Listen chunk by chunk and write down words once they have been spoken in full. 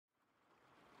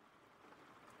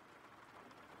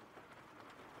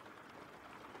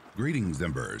Greetings,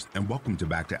 Embers, and welcome to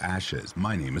Back to Ashes.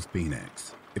 My name is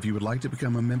Phoenix. If you would like to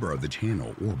become a member of the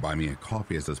channel or buy me a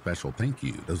coffee as a special thank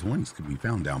you, those links can be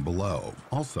found down below.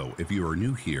 Also, if you are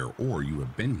new here or you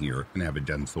have been here and haven't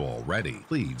done so already,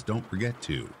 please don't forget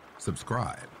to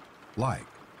subscribe, like,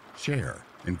 share,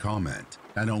 and comment.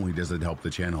 Not only does it help the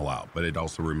channel out, but it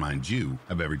also reminds you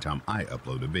of every time I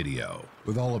upload a video.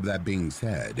 With all of that being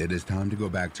said, it is time to go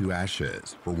back to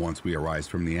Ashes. For once we arise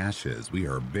from the ashes, we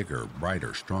are a bigger,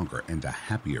 brighter, stronger, and a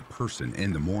happier person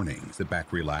in the morning. Sit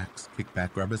back, relax, kick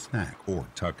back, grab a snack, or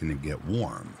tuck in and get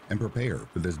warm, and prepare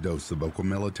for this dose of vocal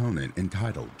melatonin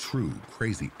entitled True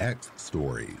Crazy X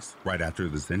Stories. Right after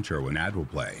this intro, an ad will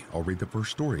play. I'll read the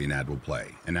first story an ad will play,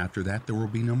 and after that there will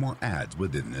be no more ads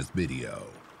within this video.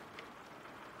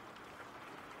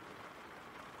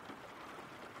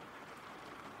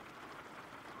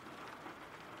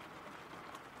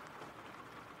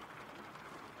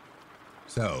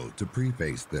 So, to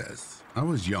preface this, I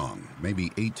was young,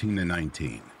 maybe 18 to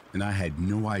 19, and I had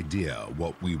no idea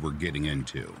what we were getting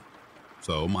into.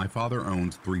 So, my father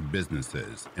owns 3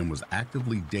 businesses and was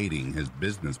actively dating his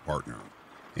business partner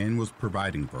and was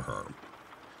providing for her.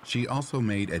 She also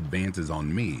made advances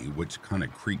on me, which kind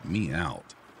of creeped me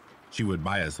out. She would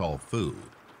buy us all food,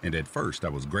 and at first I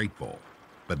was grateful,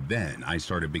 but then I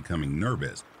started becoming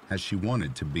nervous as she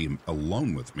wanted to be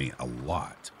alone with me a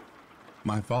lot.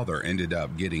 My father ended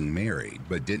up getting married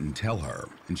but didn't tell her,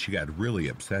 and she got really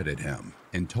upset at him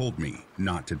and told me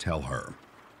not to tell her.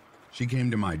 She came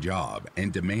to my job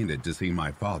and demanded to see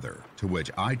my father, to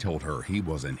which I told her he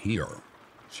wasn't here.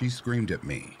 She screamed at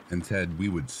me and said we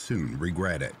would soon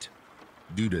regret it.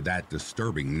 Due to that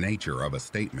disturbing nature of a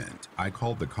statement, I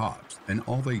called the cops, and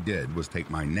all they did was take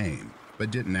my name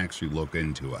but didn't actually look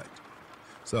into it.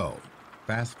 So,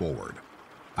 fast forward.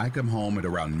 I come home at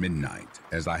around midnight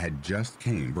as I had just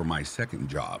came from my second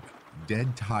job,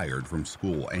 dead tired from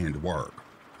school and work.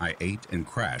 I ate and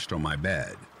crashed on my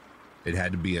bed. It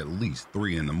had to be at least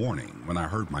 3 in the morning when I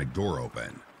heard my door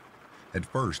open. At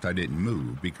first I didn't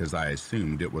move because I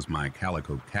assumed it was my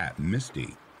calico cat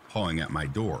Misty pawing at my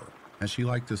door as she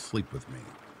liked to sleep with me.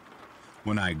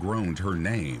 When I groaned her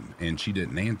name and she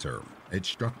didn't answer, it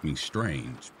struck me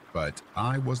strange, but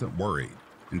I wasn't worried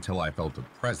until I felt a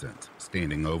presence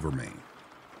standing over me.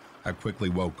 I quickly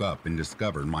woke up and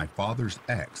discovered my father's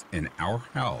ex in our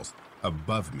house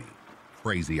above me,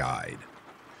 crazy-eyed.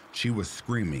 She was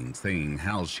screaming, saying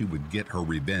how she would get her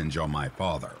revenge on my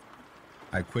father.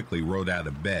 I quickly rode out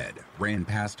of bed, ran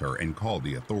past her, and called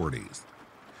the authorities.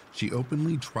 She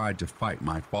openly tried to fight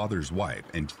my father's wife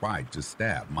and tried to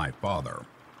stab my father.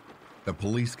 The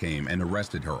police came and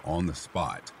arrested her on the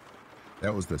spot.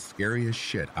 That was the scariest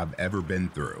shit I've ever been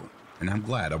through, and I'm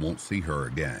glad I won't see her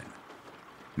again.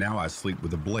 Now I sleep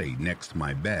with a blade next to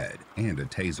my bed and a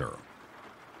taser.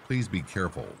 Please be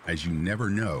careful, as you never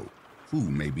know who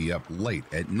may be up late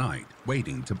at night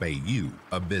waiting to pay you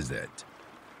a visit.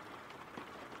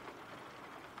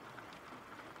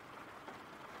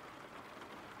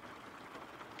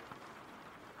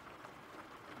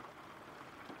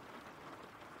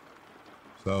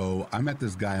 So, I met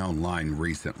this guy online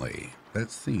recently that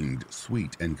seemed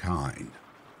sweet and kind.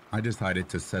 I decided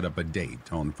to set up a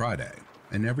date on Friday,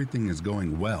 and everything is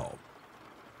going well.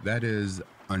 That is,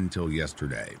 until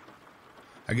yesterday.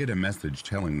 I get a message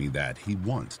telling me that he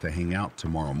wants to hang out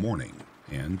tomorrow morning,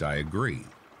 and I agree,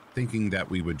 thinking that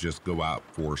we would just go out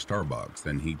for Starbucks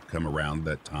and he'd come around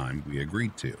that time we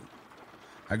agreed to.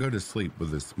 I go to sleep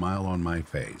with a smile on my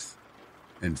face.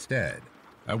 Instead,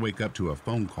 I wake up to a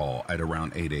phone call at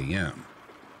around 8 a.m.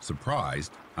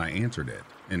 Surprised, I answered it,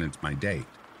 and it's my date.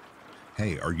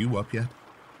 Hey, are you up yet?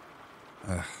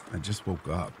 I just woke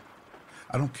up.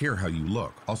 I don't care how you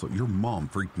look. Also, your mom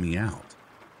freaked me out.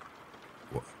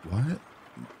 What?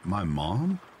 My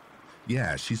mom?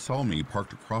 Yeah, she saw me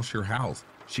parked across your house.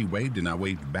 She waved and I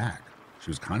waved back.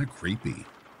 She was kind of creepy.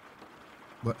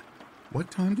 What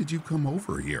time did you come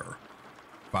over here?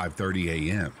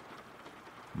 5:30 a.m.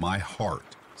 My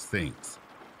heart sinks.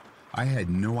 I had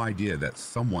no idea that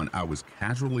someone I was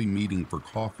casually meeting for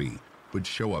coffee would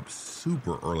show up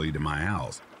super early to my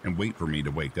house and wait for me to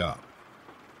wake up.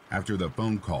 After the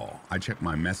phone call, I check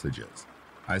my messages.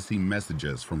 I see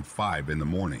messages from 5 in the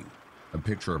morning, a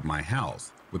picture of my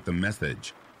house with the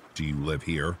message, "Do you live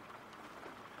here?"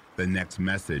 The next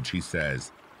message, he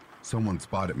says, "Someone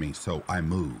spotted me, so I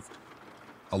moved,"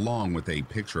 along with a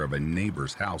picture of a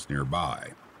neighbor's house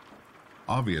nearby.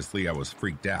 Obviously, I was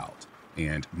freaked out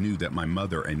and knew that my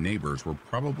mother and neighbors were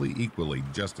probably equally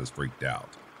just as freaked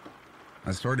out.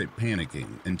 I started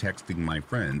panicking and texting my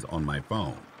friends on my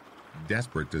phone,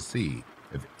 desperate to see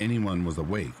if anyone was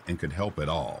awake and could help at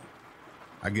all.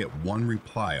 I get one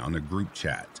reply on a group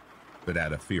chat, but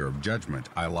out of fear of judgment,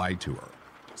 I lied to her,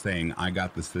 saying I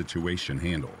got the situation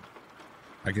handled.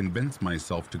 I convinced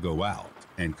myself to go out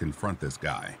and confront this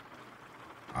guy.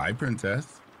 "Hi,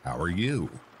 Princess. How are you?"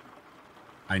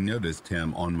 I noticed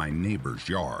him on my neighbor's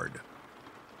yard,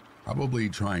 probably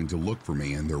trying to look for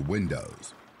me in their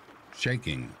windows.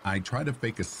 Shaking, I try to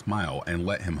fake a smile and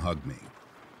let him hug me.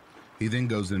 He then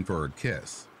goes in for a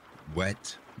kiss,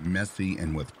 wet, messy,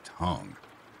 and with tongue.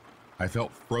 I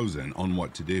felt frozen on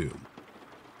what to do.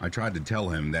 I tried to tell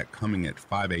him that coming at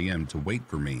 5 a.m. to wait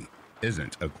for me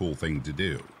isn't a cool thing to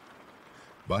do.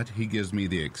 But he gives me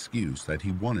the excuse that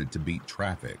he wanted to beat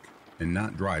traffic and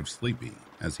not drive sleepy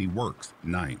as he works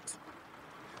nights.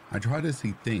 I try to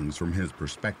see things from his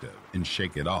perspective and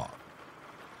shake it off.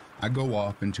 I go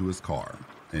off into his car,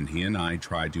 and he and I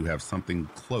try to have something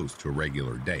close to a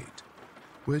regular date,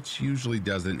 which usually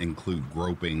doesn't include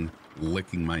groping,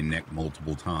 licking my neck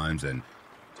multiple times, and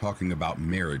talking about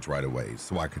marriage right away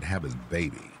so I could have his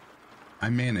baby. I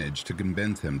managed to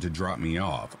convince him to drop me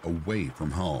off away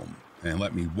from home and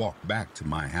let me walk back to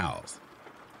my house.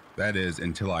 That is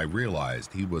until I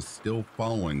realized he was still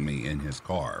following me in his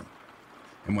car.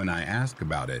 And when I asked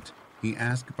about it, he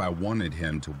asked if I wanted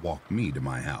him to walk me to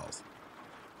my house.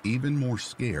 Even more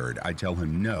scared, I tell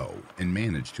him no and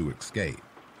manage to escape.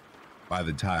 By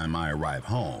the time I arrive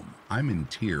home, I'm in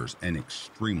tears and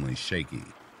extremely shaky.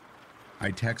 I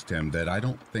text him that I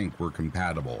don't think we're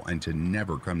compatible and to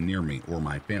never come near me or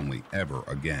my family ever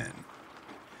again.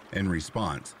 In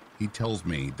response, he tells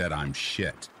me that I'm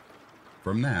shit.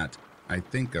 From that, I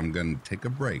think I'm going to take a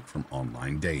break from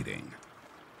online dating.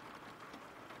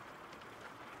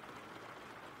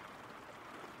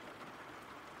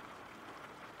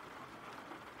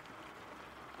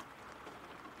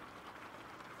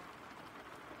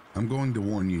 I'm going to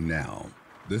warn you now,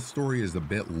 this story is a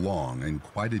bit long and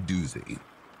quite a doozy.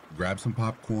 Grab some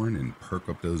popcorn and perk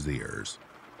up those ears.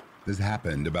 This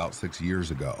happened about 6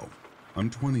 years ago. I'm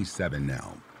 27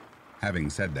 now. Having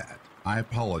said that, I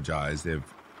apologize if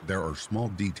there are small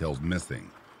details missing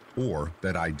or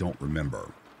that I don't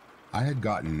remember. I had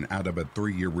gotten out of a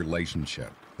 3-year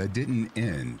relationship that didn't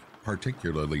end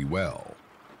particularly well.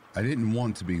 I didn't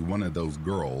want to be one of those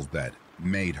girls that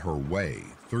made her way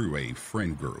through a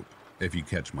friend group, if you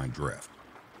catch my drift.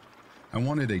 I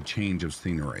wanted a change of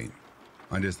scenery.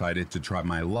 I decided to try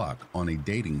my luck on a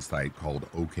dating site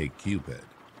called OkCupid.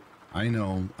 I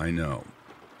know.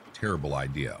 Terrible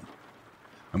idea.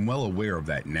 I'm well aware of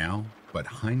that now, but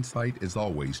hindsight is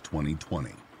always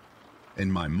 20/20.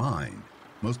 In my mind,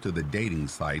 most of the dating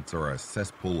sites are a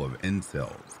cesspool of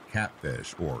incels,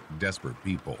 catfish, or desperate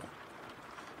people.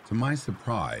 To my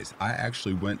surprise, I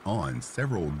actually went on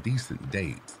several decent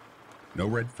dates. No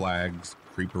red flags,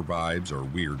 creeper vibes, or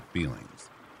weird feelings.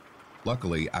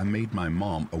 Luckily, I made my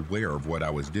mom aware of what I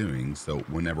was doing, so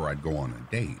whenever I'd go on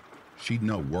a date, she'd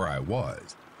know where I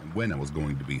was and when I was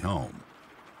going to be home.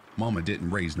 Mama didn't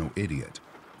raise no idiot,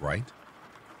 right?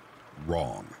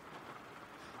 Wrong.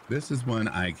 This is when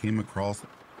I came across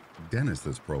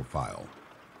Dennis's profile.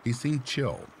 He seemed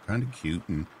chill, kind of cute,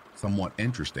 and somewhat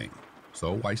interesting,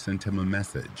 so I sent him a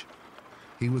message.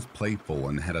 He was playful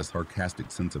and had a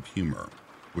sarcastic sense of humor,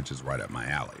 which is right up my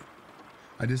alley.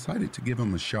 I decided to give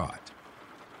him a shot.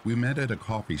 We met at a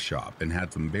coffee shop and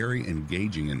had some very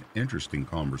engaging and interesting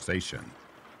conversation.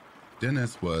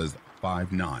 Dennis was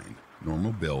 5'9",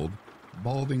 normal build,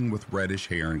 balding with reddish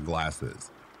hair and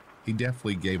glasses. He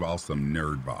definitely gave off some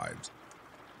nerd vibes.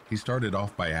 He started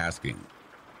off by asking,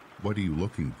 "What are you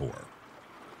looking for?"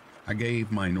 I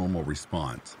gave my normal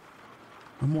response.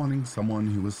 I'm wanting someone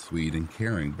who is sweet and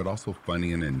caring, but also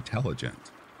funny and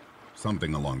intelligent.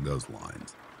 Something along those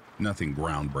lines. Nothing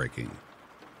groundbreaking.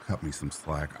 Cut me some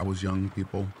slack. I was young,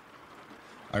 people.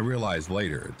 I realized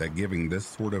later that giving this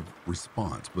sort of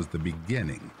response was the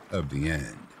beginning of the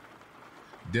end.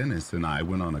 Dennis and I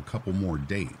went on a couple more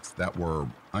dates that were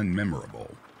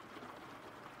unmemorable.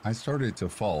 I started to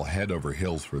fall head over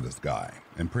heels for this guy,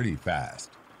 and pretty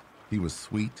fast. He was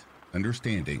sweet,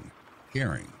 understanding,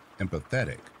 caring,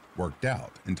 empathetic, worked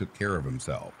out, and took care of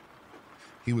himself.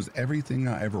 He was everything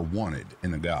I ever wanted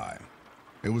in a guy.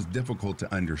 It was difficult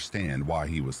to understand why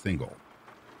he was single.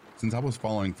 Since I was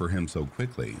falling for him so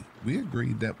quickly, we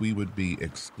agreed that we would be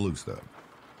exclusive.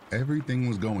 Everything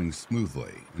was going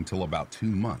smoothly until about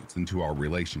 2 months into our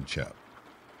relationship.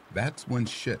 That's when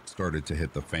shit started to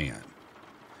hit the fan.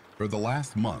 For the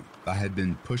last month, I had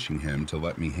been pushing him to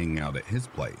let me hang out at his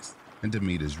place and to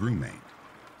meet his roommate,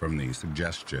 from the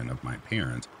suggestion of my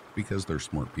parents because they're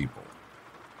smart people.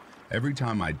 Every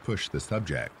time I'd push the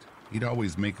subject, he'd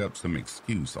always make up some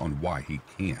excuse on why he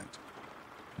can't.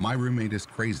 My roommate is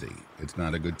crazy. It's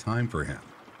not a good time for him.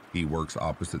 He works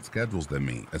opposite schedules than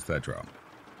me, etc.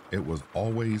 It was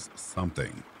always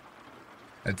something.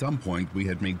 At some point, we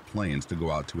had made plans to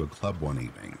go out to a club one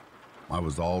evening. I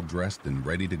was all dressed and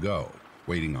ready to go,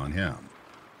 waiting on him.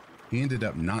 He ended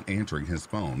up not answering his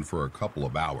phone for a couple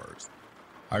of hours.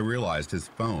 I realized his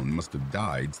phone must have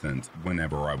died since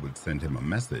whenever I would send him a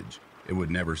message, it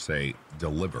would never say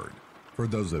delivered, for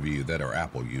those of you that are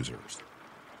Apple users.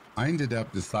 I ended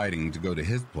up deciding to go to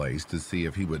his place to see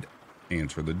if he would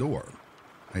answer the door.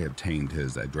 I obtained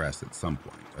his address at some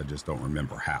point, I just don't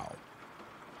remember how.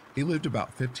 He lived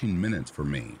about 15 minutes from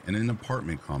me in an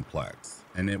apartment complex,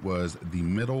 and it was the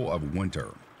middle of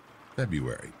winter,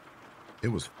 February. It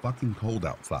was fucking cold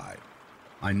outside.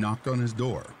 I knocked on his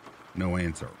door, no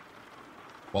answer.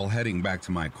 While heading back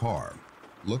to my car,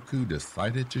 look who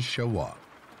decided to show up.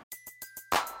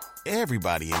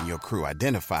 Everybody in your crew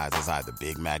identifies as either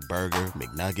Big Mac Burger,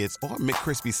 McNuggets, or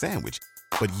McCrispy Sandwich.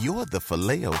 But you're the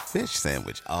Filet-O-Fish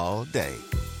Sandwich all day.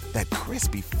 That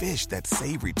crispy fish, that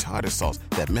savory tartar sauce,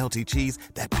 that melty cheese,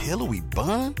 that pillowy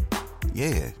bun.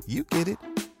 Yeah, you get it.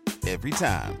 Every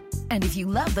time. And if you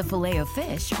love the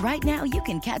Filet-O-Fish, right now you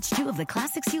can catch two of the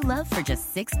classics you love for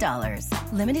just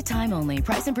 $6. Limited time only.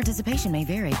 Price and participation may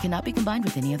vary. Cannot be combined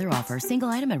with any other offer. Single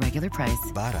item at regular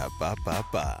price.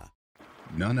 Ba-da-ba-ba-ba.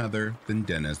 None other than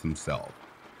Dennis himself.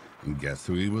 And guess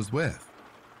who he was with?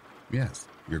 Yes,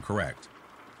 you're correct.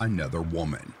 Another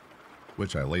woman,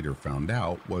 which I later found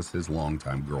out was his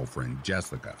longtime girlfriend,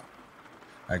 Jessica.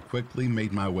 I quickly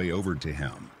made my way over to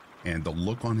him, and the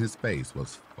look on his face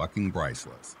was fucking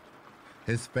priceless.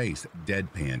 His face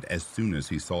deadpanned as soon as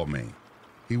he saw me.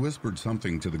 He whispered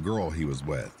something to the girl he was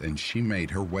with, and she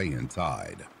made her way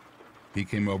inside. He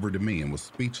came over to me and was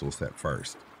speechless at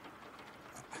first.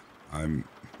 I'm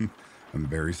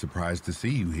very surprised to see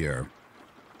you here.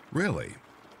 Really?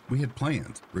 We had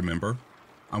plans, remember?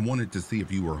 I wanted to see if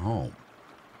you were home.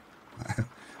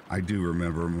 I do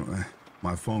remember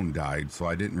my phone died, so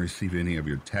I didn't receive any of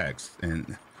your texts,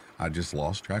 and I just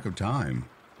lost track of time.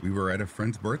 We were at a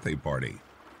friend's birthday party.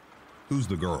 Who's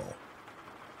the girl?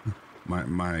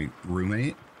 My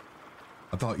roommate?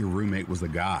 I thought your roommate was a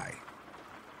guy.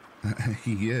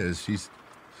 He is. She's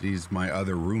my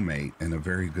other roommate and a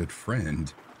very good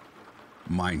friend.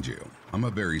 Mind you, I'm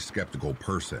a very skeptical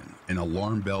person, and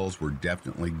alarm bells were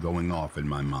definitely going off in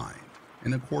my mind,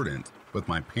 in accordance with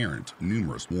my parents'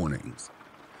 numerous warnings.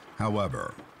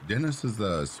 However, Dennis is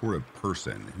the sort of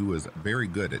person who is very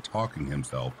good at talking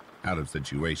himself out of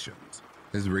situations,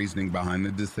 his reasoning behind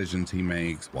the decisions he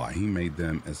makes, why he made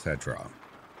them, etc.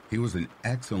 He was an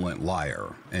excellent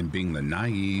liar, and being the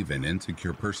naive and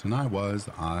insecure person I was,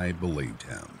 I believed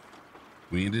him.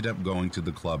 We ended up going to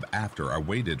the club after I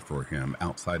waited for him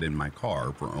outside in my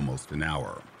car for almost an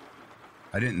hour.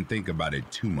 I didn't think about it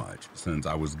too much since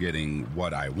I was getting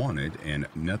what I wanted and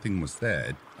nothing was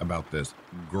said about this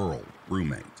girl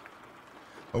roommate.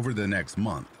 Over the next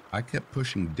month, I kept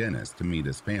pushing Dennis to meet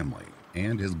his family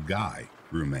and his guy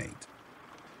roommate.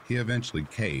 He eventually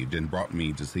caved and brought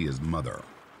me to see his mother.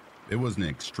 It was an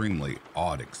extremely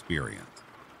odd experience.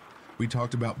 We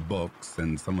talked about books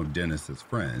and some of Dennis's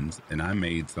friends, and I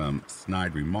made some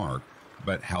snide remark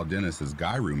about how Dennis's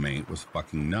guy roommate was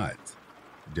fucking nuts.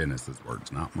 Dennis's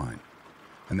words, not mine.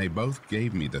 And they both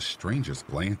gave me the strangest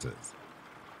glances.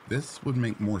 This would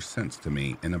make more sense to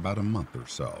me in about a month or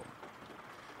so.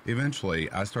 Eventually,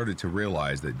 I started to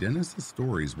realize that Dennis's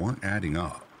stories weren't adding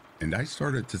up, and I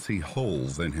started to see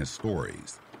holes in his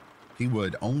stories. He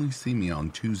would only see me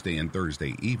on Tuesday and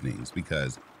Thursday evenings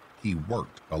because he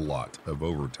worked a lot of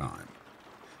overtime.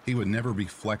 He would never be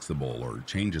flexible or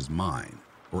change his mind,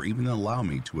 or even allow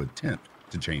me to attempt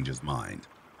to change his mind.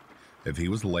 If he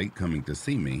was late coming to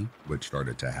see me, which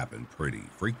started to happen pretty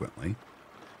frequently,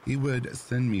 he would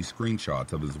send me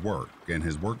screenshots of his work and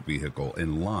his work vehicle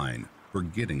in line for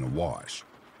getting a wash.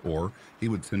 Or he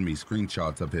would send me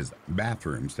screenshots of his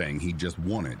bathroom saying he just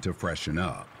wanted to freshen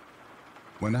up.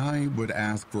 When I would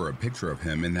ask for a picture of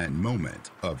him in that moment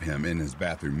of him in his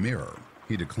bathroom mirror,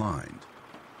 he declined.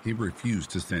 He refused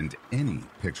to send any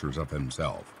pictures of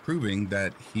himself, proving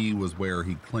that he was where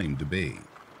he claimed to be.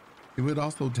 He would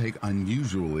also take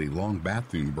unusually long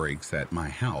bathroom breaks at my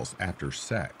house after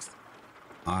sex.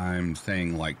 I'm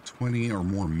saying like 20 or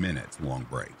more minutes long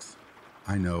breaks.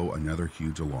 I know, another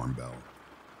huge alarm bell.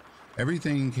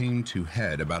 Everything came to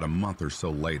head about a month or so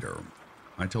later.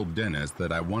 I told Dennis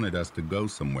that I wanted us to go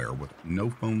somewhere with no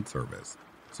phone service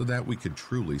so that we could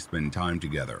truly spend time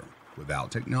together without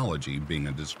technology being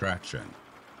a distraction.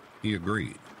 He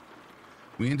agreed.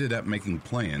 We ended up making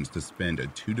plans to spend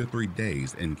 2 to 3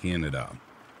 days in Canada.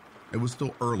 It was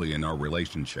still early in our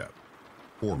relationship,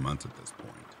 4 months at this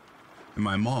point, and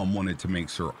my mom wanted to make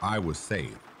sure I was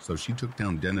safe, so she took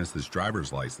down Dennis's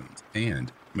driver's license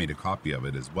and made a copy of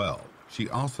it as well. She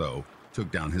also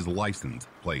took down his license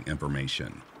plate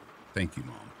information. Thank you,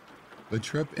 Mom. The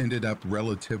trip ended up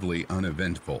relatively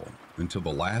uneventful until the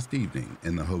last evening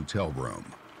in the hotel room.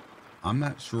 I'm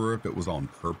not sure if it was on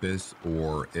purpose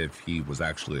or if he was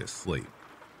actually asleep.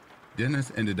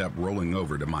 Dennis ended up rolling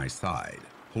over to my side,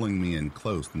 pulling me in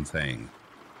close and saying,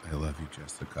 "I love you,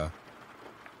 Jessica."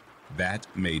 That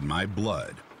made my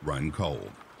blood run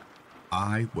cold.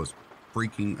 I was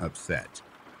freaking upset.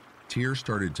 Tears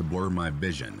started to blur my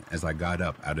vision as I got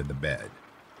up out of the bed.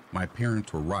 My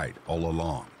parents were right all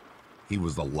along. He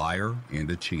was a liar and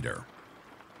a cheater.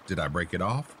 Did I break it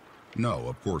off? No,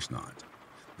 of course not.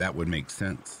 That would make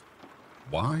sense.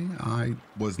 Why? I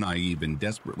was naive and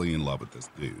desperately in love with this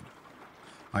dude.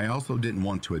 I also didn't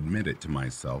want to admit it to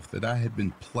myself that I had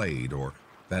been played or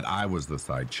that I was the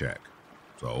side chick.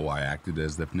 So I acted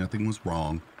as if nothing was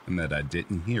wrong and that I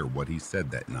didn't hear what he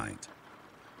said that night.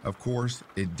 Of course,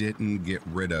 it didn't get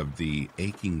rid of the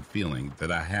aching feeling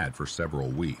that I had for several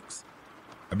weeks.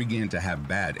 I began to have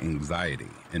bad anxiety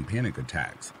and panic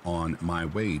attacks on my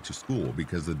way to school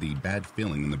because of the bad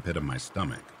feeling in the pit of my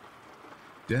stomach.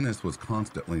 Dennis was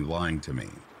constantly lying to me,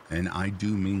 and I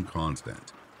do mean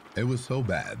constant. It was so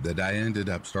bad that I ended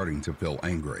up starting to feel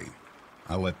angry.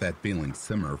 I let that feeling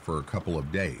simmer for a couple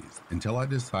of days until I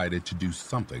decided to do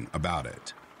something about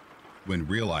it. When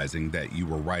realizing that you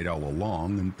were right all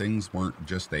along and things weren't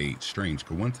just a strange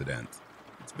coincidence,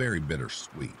 it's very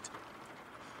bittersweet.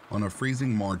 On a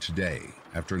freezing March day,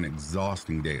 after an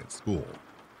exhausting day at school,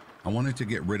 I wanted to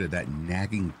get rid of that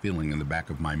nagging feeling in the back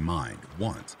of my mind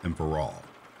once and for all.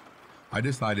 I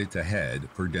decided to head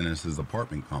for Dennis's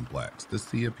apartment complex to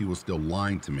see if he was still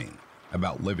lying to me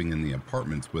about living in the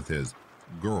apartments with his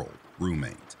girl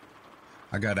roommate.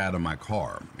 I got out of my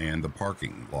car and the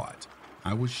parking lot.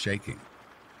 I was shaking.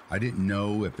 I didn't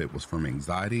know if it was from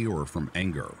anxiety or from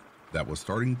anger that was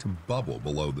starting to bubble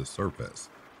below the surface.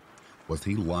 Was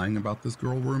he lying about this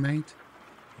girl roommate?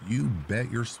 You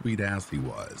bet your sweet ass he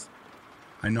was.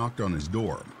 I knocked on his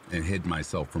door and hid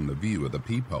myself from the view of the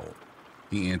peephole.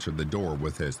 He answered the door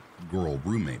with his girl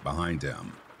roommate behind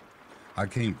him. I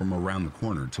came from around the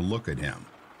corner to look at him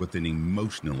with an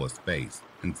emotionless face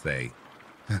and say,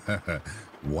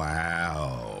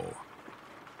 "Wow."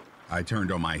 I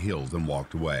turned on my heels and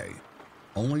walked away,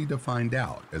 only to find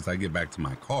out as I get back to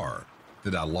my car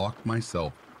that I locked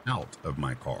myself out of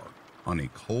my car on a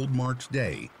cold March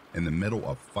day in the middle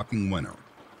of fucking winter.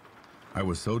 I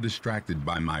was so distracted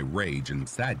by my rage and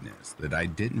sadness that I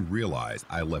didn't realize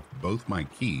I left both my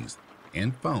keys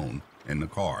and phone in the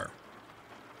car.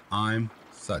 I'm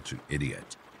such an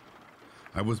idiot.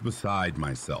 I was beside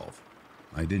myself.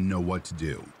 I didn't know what to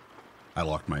do. I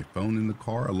locked my phone in the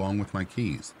car along with my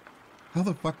keys. How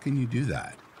the fuck can you do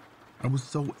that? I was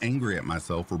so angry at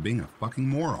myself for being a fucking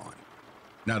moron.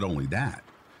 Not only that,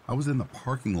 I was in the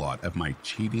parking lot of my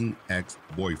cheating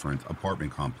ex-boyfriend's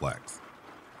apartment complex.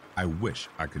 I wish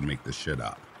I could make this shit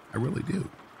up. I really do.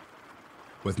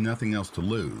 With nothing else to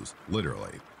lose,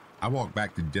 literally, I walked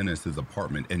back to Dennis's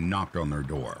apartment and knocked on their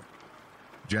door.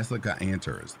 Jessica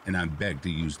answers, and I'm begged to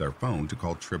use their phone to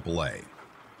call AAA.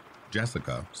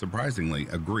 Jessica surprisingly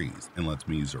agrees and lets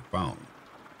me use her phone.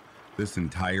 This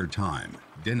entire time,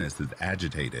 Dennis is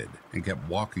agitated and kept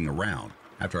walking around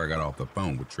after I got off the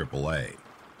phone with AAA.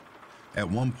 At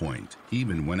one point, he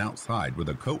even went outside with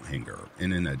a coat hanger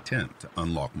in an attempt to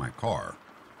unlock my car,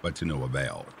 but to no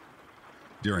avail.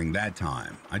 During that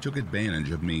time, I took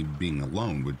advantage of me being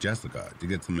alone with Jessica to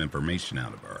get some information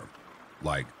out of her.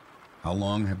 Like, how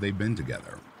long have they been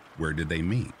together? Where did they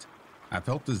meet? I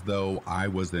felt as though I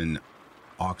was an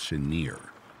auctioneer.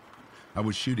 I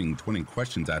was shooting 20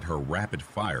 questions at her rapid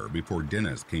fire before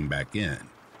Dennis came back in.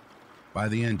 By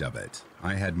the end of it,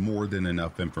 I had more than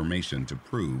enough information to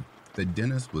prove that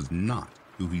Dennis was not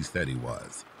who he said he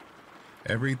was.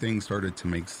 Everything started to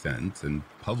make sense and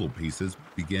puzzle pieces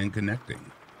began connecting.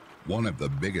 One of the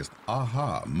biggest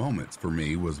aha moments for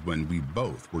me was when we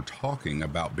both were talking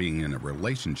about being in a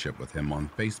relationship with him on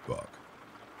Facebook.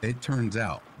 It turns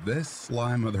out this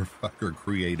sly motherfucker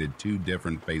created 2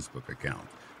 different Facebook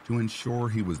accounts to ensure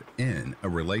he was in a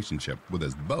relationship with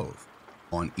us both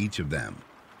on each of them,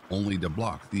 only to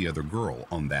block the other girl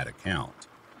on that account,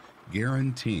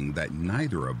 guaranteeing that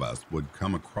neither of us would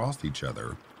come across each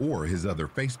other or his other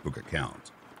Facebook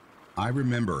account. I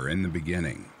remember in the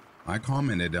beginning, I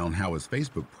commented on how his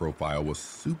Facebook profile was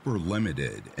super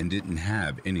limited and didn't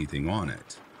have anything on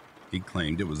it. He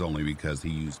claimed it was only because he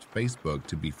used Facebook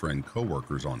to befriend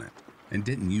coworkers on it, and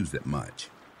didn't use it much.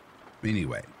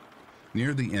 Anyway,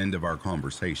 near the end of our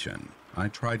conversation, I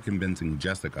tried convincing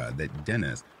Jessica that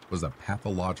Dennis was a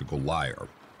pathological liar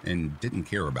and didn't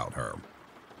care about her.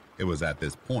 It was at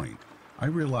this point I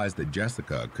realized that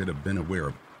Jessica could have been aware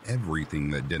of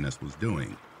everything that Dennis was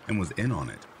doing and was in on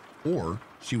it, or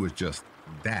she was just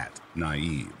that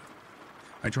naive.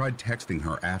 I tried texting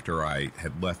her after I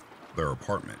had left their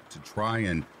apartment to try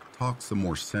and talk some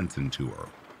more sense into her,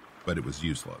 but it was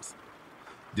useless.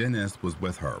 Dennis was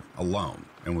with her alone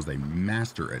and was a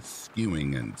master at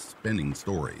skewing and spinning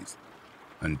stories.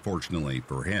 Unfortunately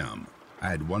for him, I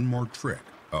had one more trick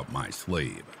up my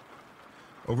sleeve.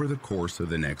 Over the course of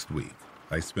the next week,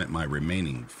 I spent my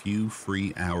remaining few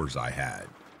free hours I had,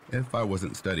 if I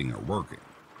wasn't studying or working,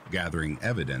 gathering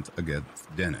evidence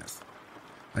against Dennis.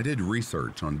 I did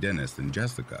research on Dennis and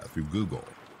Jessica through Google,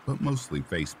 but mostly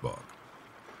Facebook.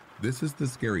 This is the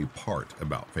scary part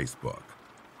about Facebook.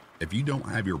 If you don't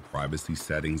have your privacy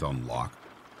settings on lock,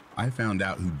 I found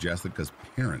out who Jessica's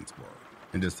parents were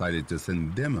and decided to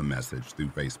send them a message through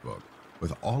Facebook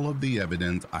with all of the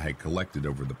evidence I had collected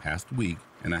over the past week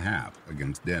and a half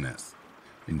against Dennis,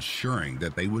 ensuring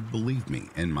that they would believe me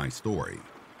and my story.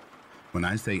 When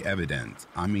I say evidence,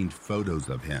 I mean photos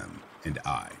of him and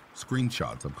I,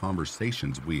 screenshots of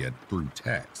conversations we had through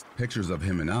text, pictures of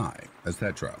him and I,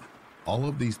 etc. All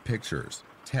of these pictures,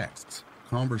 texts,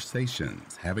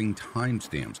 conversations having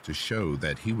timestamps to show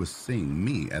that he was seeing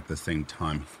me at the same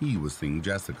time he was seeing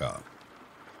Jessica,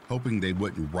 hoping they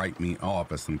wouldn't write me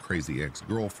off as some crazy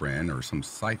ex-girlfriend or some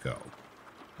psycho.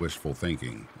 Wishful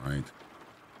thinking, right?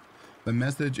 The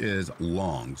message is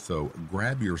long, so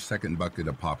grab your second bucket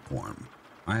of popcorn.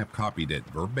 I have copied it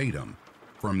verbatim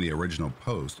from the original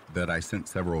post that I sent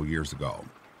several years ago.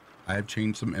 I have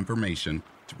changed some information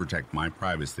to protect my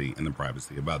privacy and the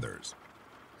privacy of others.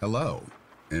 Hello,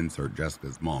 insert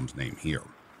Jessica's mom's name here.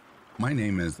 My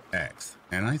name is X,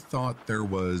 and I thought there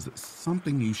was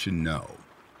something you should know.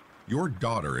 Your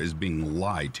daughter is being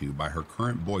lied to by her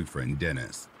current boyfriend,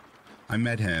 Dennis. I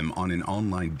met him on an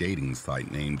online dating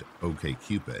site named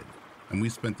OkCupid, and we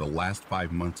spent the last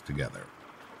 5 months together.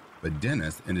 But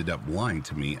Dennis ended up lying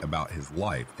to me about his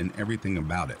life and everything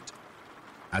about it.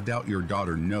 I doubt your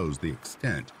daughter knows the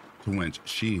extent to which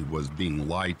she was being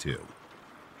lied to.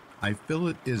 I feel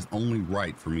it is only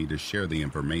right for me to share the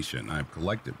information I've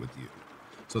collected with you,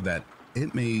 so that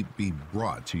it may be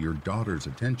brought to your daughter's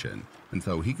attention, and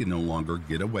so he can no longer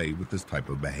get away with this type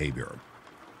of behavior.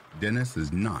 Dennis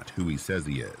is not who he says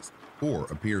he is, or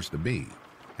appears to be,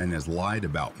 and has lied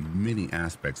about many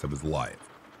aspects of his life.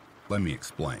 Let me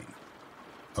explain.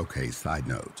 Okay, side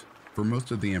note. For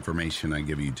most of the information I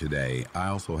give you today, I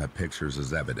also have pictures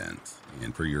as evidence,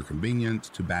 and for your convenience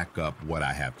to back up what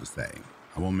I have to say,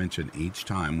 I will mention each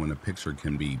time when a picture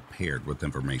can be paired with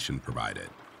information provided.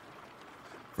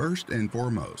 First and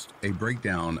foremost, a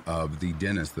breakdown of the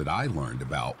Dennis that I learned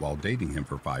about while dating him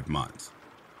for 5 months.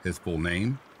 His full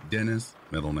name, Dennis,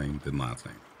 middle name, then last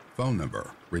name. Phone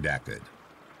number, redacted.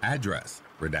 Address,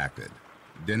 redacted.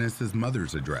 Dennis's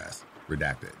mother's address,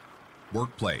 redacted.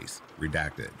 Workplace,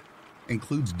 redacted.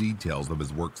 Includes details of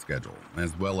his work schedule,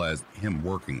 as well as him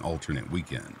working alternate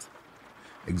weekends.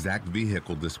 Exact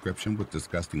vehicle description with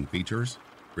disgusting features,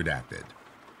 redacted.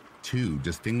 2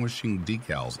 distinguishing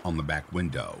decals on the back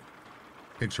window.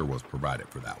 Picture was provided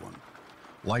for that one.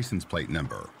 License plate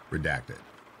number, redacted.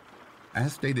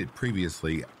 As stated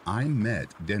previously, I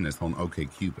met Dennis on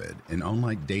OkCupid, an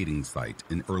online dating site,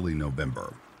 in early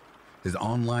November. His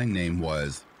online name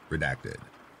was redacted,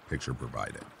 picture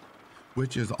provided,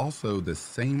 which is also the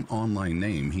same online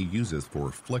name he uses for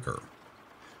Flickr.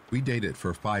 We dated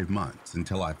for 5 months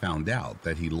until I found out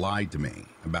that he lied to me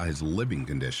about his living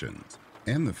conditions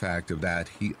and the fact of that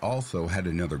he also had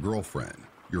another girlfriend,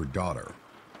 your daughter.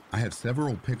 I have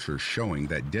several pictures showing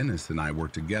that Dennis and I were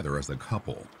together as a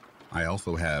couple. I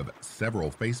also have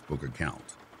several Facebook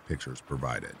accounts, pictures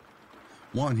provided.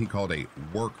 One he called a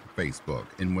work Facebook,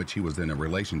 in which he was in a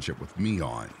relationship with me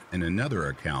on, and another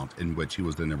account in which he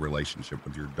was in a relationship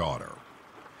with your daughter.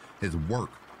 His work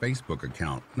Facebook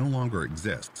account no longer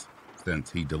exists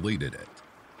since he deleted it,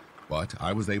 but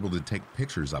I was able to take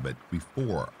pictures of it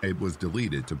before it was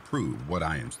deleted to prove what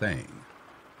I am saying.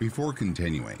 Before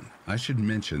continuing, I should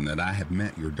mention that I have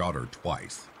met your daughter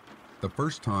twice. The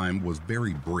first time was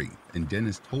very brief, and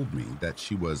Dennis told me that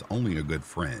she was only a good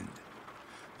friend.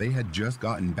 They had just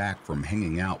gotten back from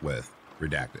hanging out with,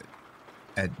 redacted,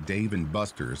 at Dave &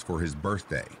 Buster's for his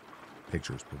birthday.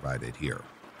 Pictures provided here.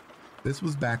 This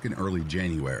was back in early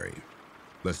January.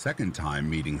 The second time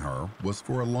meeting her was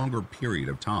for a longer period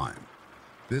of time.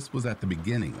 This was at the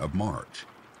beginning of March.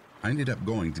 I ended up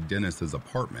going to Dennis's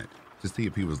apartment to see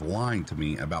if he was lying to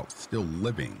me about still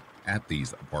living at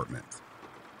these apartments.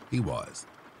 He was.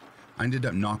 I ended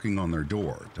up knocking on their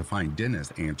door to find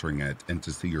Dennis answering it and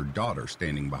to see your daughter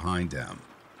standing behind him.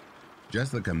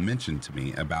 Jessica mentioned to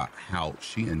me about how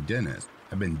she and Dennis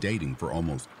have been dating for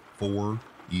almost 4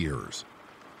 years.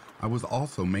 I was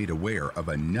also made aware of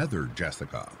another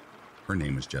Jessica. Her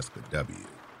name is Jessica W.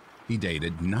 He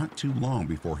dated not too long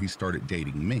before he started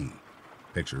dating me.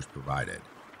 Pictures provided.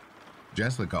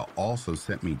 Jessica also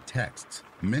sent me texts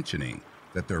mentioning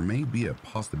that there may be a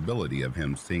possibility of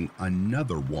him seeing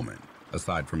another woman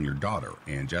aside from your daughter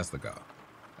and Jessica.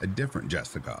 A different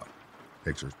Jessica.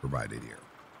 Pictures provided here.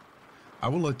 I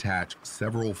will attach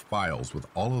several files with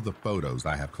all of the photos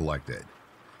I have collected.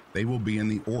 They will be in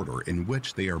the order in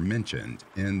which they are mentioned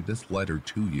in this letter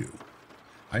to you.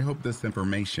 I hope this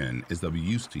information is of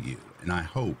use to you, and I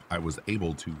hope I was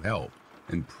able to help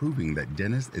in proving that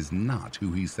Dennis is not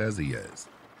who he says he is,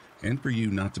 and for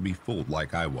you not to be fooled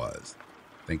like I was.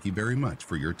 Thank you very much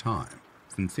for your time.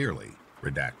 Sincerely,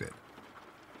 Redacted.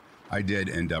 I did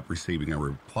end up receiving a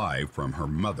reply from her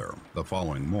mother the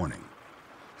following morning.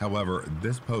 However,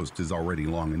 this post is already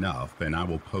long enough, and I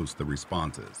will post the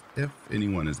responses if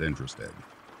anyone is interested.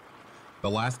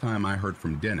 The last time I heard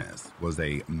from Dennis was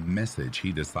a message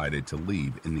he decided to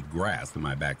leave in the grass in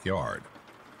my backyard.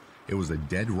 It was a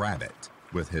dead rabbit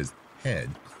with his head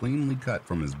cleanly cut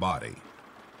from his body.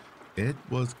 It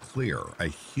was clear a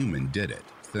human did it,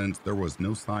 since there was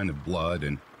no sign of blood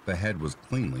and the head was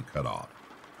cleanly cut off.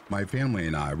 My family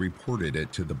and I reported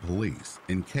it to the police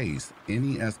in case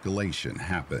any escalation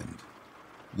happened.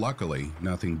 Luckily,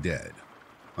 nothing did.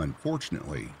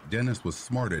 Unfortunately, Dennis was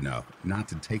smart enough not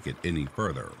to take it any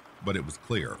further, but it was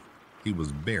clear he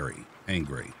was very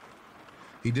angry.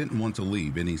 He didn't want to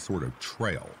leave any sort of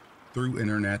trail through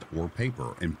internet or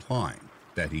paper implying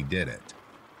that he did it.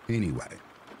 Anyway,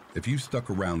 if you stuck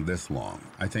around this long,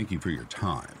 I thank you for your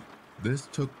time. This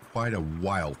took quite a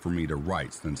while for me to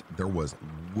write since there was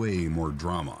way more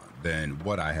drama than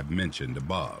what I have mentioned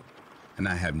above, and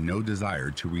I have no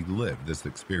desire to relive this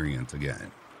experience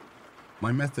again.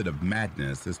 My method of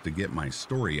madness is to get my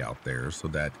story out there so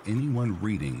that anyone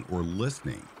reading or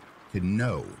listening can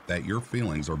know that your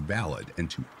feelings are valid and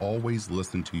to always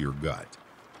listen to your gut.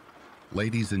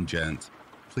 Ladies and gents,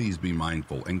 please be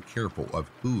mindful and careful of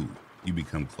who you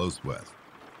become close with.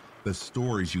 The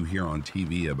stories you hear on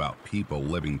TV about people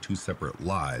living 2 separate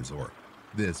lives or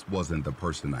this wasn't the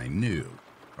person I knew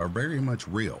are very much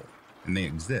real, and they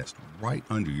exist right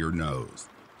under your nose.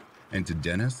 And to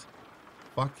Dennis,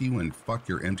 fuck you and fuck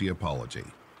your empty apology.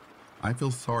 I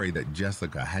feel sorry that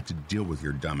Jessica had to deal with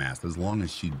your dumbass as long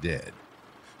as she did.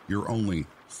 You're only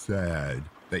sad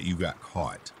that you got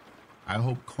caught. I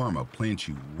hope karma plants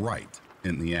you right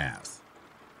in the ass.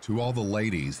 To all the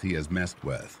ladies he has messed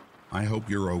with, I hope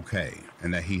you're okay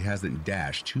and that he hasn't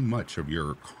dashed too much of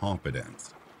your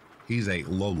confidence. He's a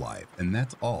lowlife, and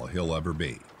that's all he'll ever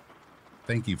be.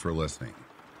 Thank you for listening.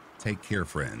 Take care,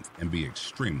 friends, and be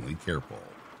extremely careful.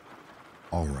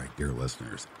 All right, dear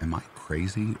listeners, am I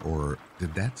crazy, or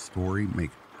did that story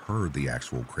make her the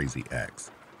actual crazy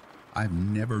ex? I've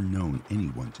never known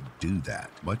anyone to do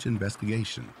that much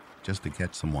investigation just to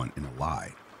catch someone in a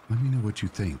lie. Let me know what you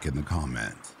think in the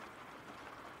comments.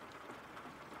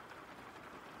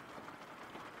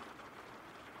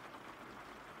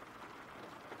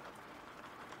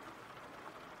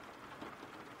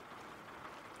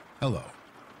 Hello.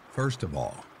 First of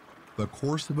all, the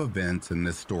course of events in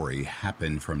this story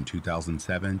happened from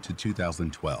 2007 to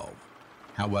 2012.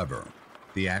 However,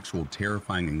 the actual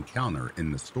terrifying encounter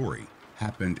in the story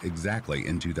happened exactly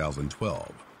in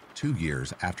 2012, 2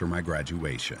 years after my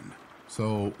graduation.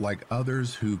 So, like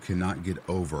others who cannot get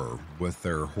over with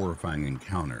their horrifying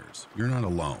encounters, you're not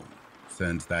alone,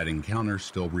 since that encounter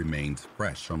still remains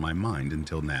fresh on my mind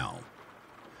until now.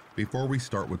 Before we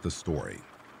start with the story,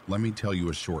 let me tell you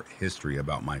a short history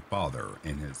about my father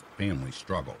and his family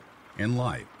struggle and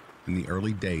life in the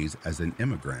early days as an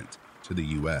immigrant to the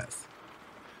U.S.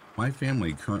 My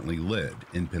family currently lived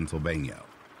in Pennsylvania,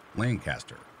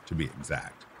 Lancaster to be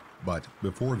exact. But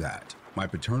before that, my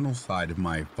paternal side of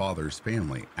my father's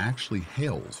family actually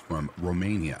hails from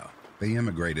Romania. They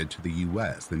immigrated to the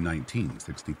U.S. in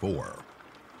 1964.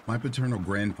 My paternal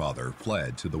grandfather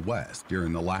fled to the West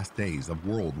during the last days of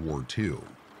World War II.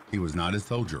 He was not a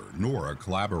soldier nor a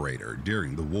collaborator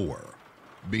during the war.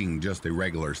 Being just a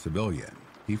regular civilian,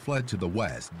 he fled to the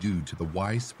West due to the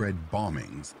widespread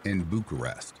bombings in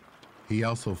Bucharest. He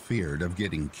also feared of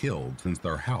getting killed since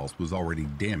their house was already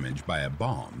damaged by a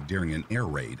bomb during an air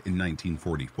raid in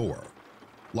 1944.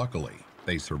 Luckily,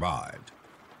 they survived.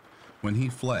 When he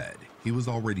fled, He was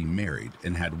already married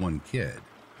and had one kid,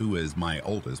 who is my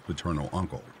oldest paternal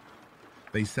uncle.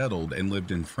 They settled and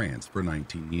lived in France for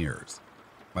 19 years.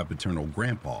 My paternal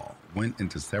grandpa went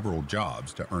into several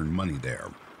jobs to earn money there.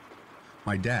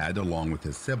 My dad, along with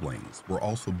his siblings, were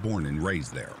also born and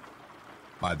raised there.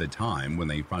 By the time when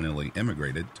they finally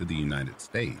immigrated to the United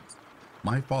States,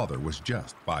 my father was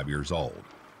just 5 years old.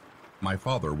 My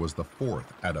father was the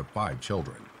fourth out of 5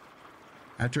 children.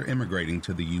 After immigrating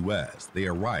to the U.S., they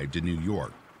arrived in New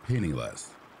York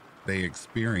penniless. They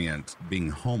experienced being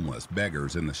homeless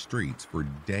beggars in the streets for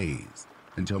days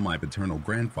until my paternal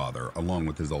grandfather, along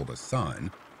with his oldest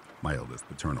son, my oldest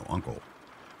paternal uncle,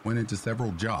 went into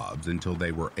several jobs until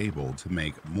they were able to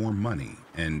make more money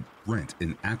and rent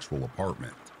an actual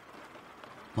apartment.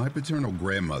 My paternal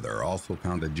grandmother also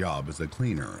found a job as a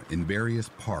cleaner in various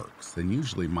parks, and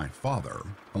usually my father,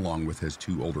 along with his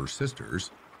 2 older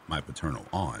sisters, my paternal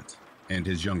aunt, and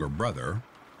his younger brother,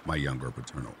 my younger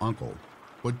paternal uncle,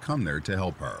 would come there to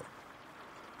help her.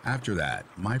 After that,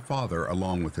 my father,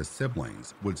 along with his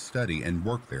siblings, would study and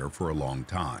work there for a long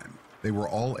time. They were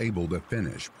all able to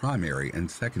finish primary and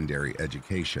secondary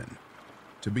education.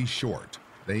 To be short,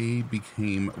 they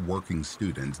became working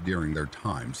students during their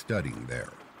time studying there.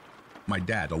 My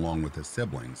dad, along with his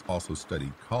siblings, also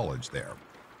studied college there.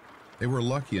 They were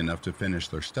lucky enough to finish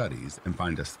their studies and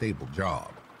find a stable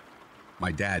job.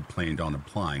 My dad planned on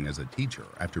applying as a teacher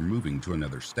after moving to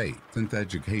another state, since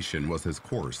education was his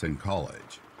course in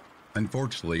college.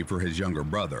 Unfortunately for his younger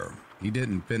brother, he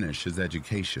didn't finish his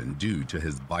education due to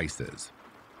his vices.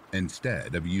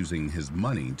 Instead of using his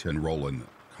money to enroll in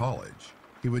college,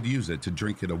 he would use it to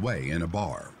drink it away in a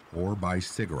bar or buy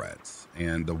cigarettes,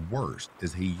 and the worst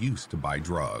is he used to buy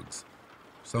drugs.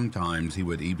 Sometimes he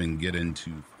would even get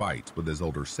into fights with his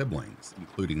older siblings,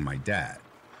 including my dad,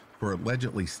 for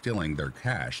allegedly stealing their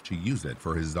cash to use it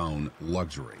for his own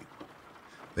luxury.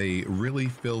 They really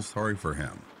feel sorry for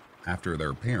him after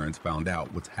their parents found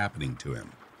out what's happening to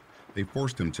him. They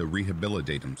forced him to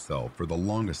rehabilitate himself for the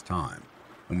longest time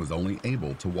and was only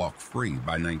able to walk free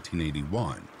by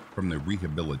 1981 from the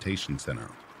rehabilitation center.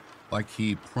 Like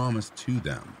he promised to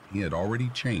them, he had already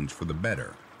changed for the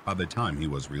better by the time he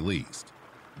was released.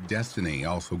 Destiny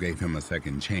also gave him a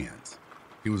second chance.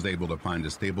 He was able to find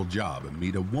a stable job and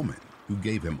meet a woman who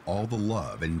gave him all the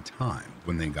love and time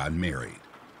when they got married.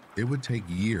 It would take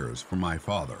years for my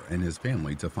father and his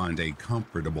family to find a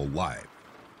comfortable life.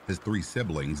 His 3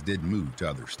 siblings did move to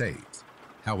other states.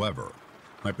 However,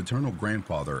 my paternal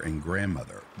grandfather and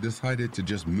grandmother decided to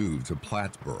just move to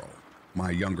Plattsboro.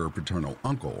 My younger paternal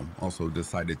uncle also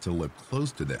decided to live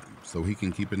close to them so he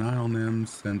can keep an eye on them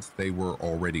since they were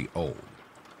already old.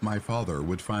 My father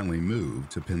would finally move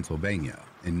to Pennsylvania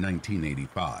in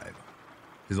 1985.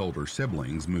 His older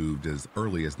siblings moved as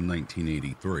early as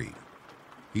 1983.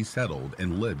 He settled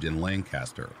and lived in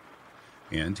Lancaster,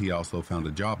 and he also found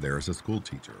a job there as a school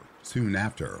teacher. Soon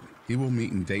after, he will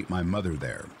meet and date my mother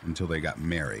there until they got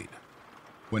married.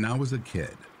 When I was a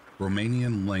kid,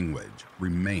 Romanian language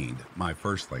remained my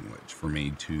first language for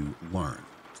me to learn,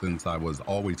 since I was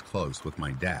always close with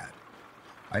my dad.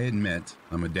 I admit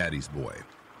I'm a daddy's boy.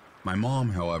 My mom,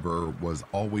 however, was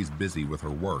always busy with her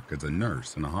work as a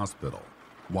nurse in a hospital,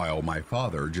 while my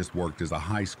father just worked as a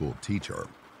high school teacher.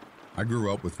 I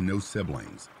grew up with no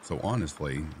siblings, so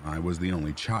honestly, I was the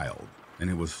only child, and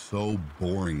it was so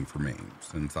boring for me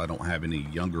since I don't have any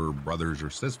younger brothers or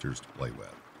sisters to play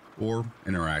with or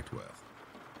interact with.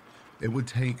 It would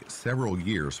take several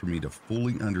years for me to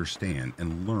fully understand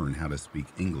and learn how to speak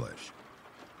English.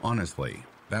 Honestly,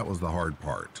 that was the hard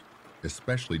part,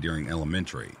 especially during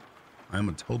elementary. I'm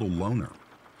a total loner.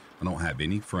 I don't have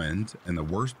any friends, and the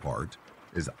worst part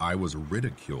is I was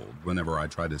ridiculed whenever I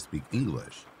tried to speak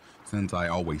English, since I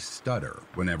always stutter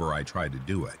whenever I try to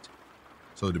do it.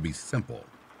 So to be simple,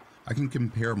 I can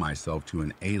compare myself to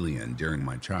an alien during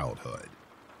my childhood,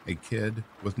 a kid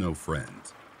with no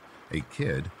friends, a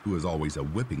kid who was always a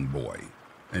whipping boy,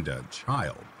 and a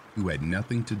child who had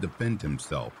nothing to defend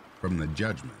himself from the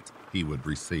judgment he would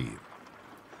receive.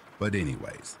 But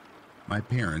anyways, my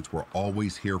parents were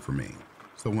always here for me,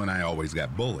 so when I always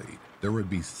got bullied, there would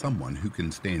be someone who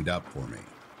can stand up for me.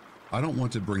 I don't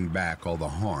want to bring back all the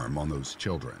harm on those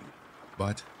children,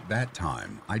 but that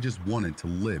time I just wanted to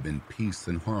live in peace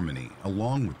and harmony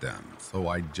along with them, so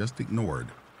I just ignored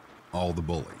all the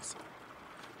bullies.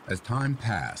 As time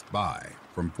passed by,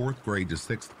 from 4th grade to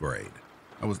 6th grade,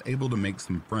 I was able to make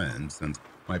some friends since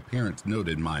my parents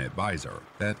noted my advisor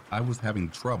that I was having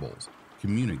troubles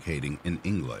communicating in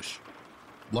English.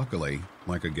 Luckily,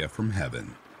 like a gift from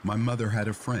heaven, my mother had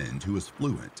a friend who was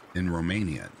fluent in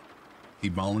Romanian. He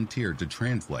volunteered to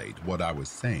translate what I was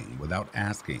saying without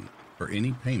asking for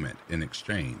any payment in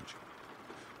exchange.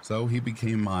 So he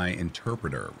became my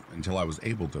interpreter until I was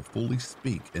able to fully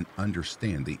speak and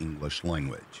understand the English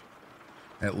language.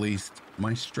 At least,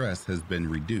 my stress has been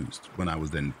reduced when I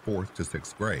was in 4th to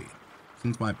 6th grade,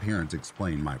 since my parents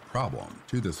explained my problem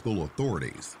to the school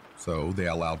authorities, so they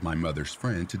allowed my mother's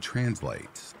friend to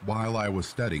translate while I was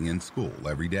studying in school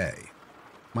every day.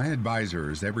 My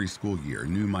advisors every school year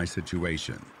knew my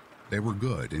situation. They were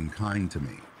good and kind to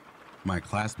me. My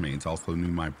classmates also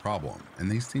knew my problem,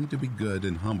 and they seemed to be good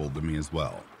and humble to me as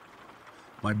well.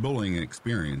 My bullying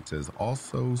experiences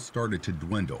also started to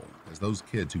dwindle as those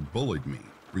kids who bullied me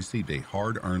received a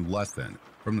hard-earned lesson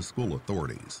from the school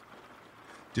authorities.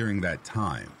 During that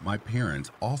time, my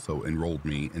parents also enrolled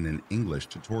me in an English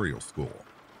tutorial school.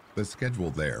 The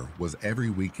schedule there was every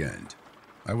weekend.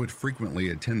 I would frequently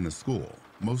attend the school,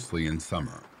 mostly in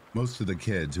summer. Most of the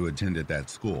kids who attended that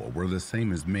school were the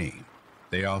same as me.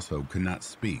 They also could not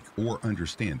speak or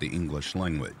understand the English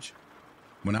language.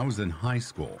 When I was in high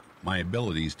school, my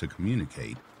abilities to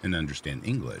communicate and understand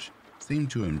English seemed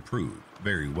to improve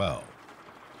very well.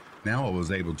 Now I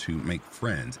was able to make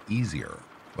friends easier,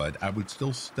 but I would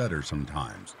still stutter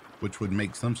sometimes, which would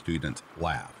make some students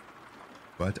laugh.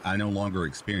 But I no longer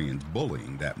experienced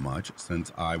bullying that much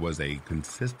since I was a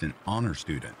consistent honor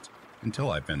student until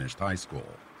I finished high school.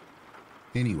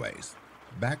 Anyways,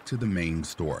 back to the main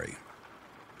story.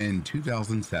 In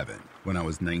 2007, when I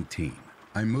was 19,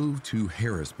 I moved to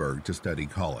Harrisburg to study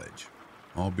college.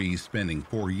 I'll be spending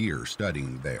 4 years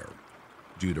studying there.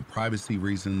 Due to privacy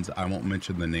reasons, I won't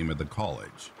mention the name of the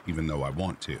college, even though I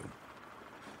want to.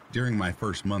 During my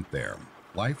first month there,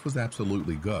 life was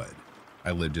absolutely good. I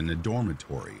lived in a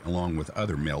dormitory along with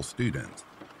other male students,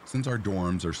 since our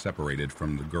dorms are separated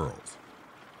from the girls.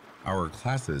 Our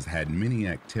classes had many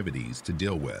activities to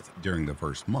deal with during the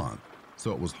first month,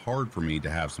 so it was hard for me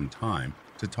to have some time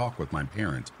to talk with my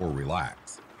parents or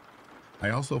relax.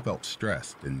 I also felt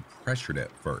stressed and pressured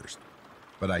at first,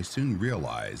 but I soon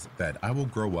realized that I will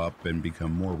grow up and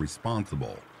become more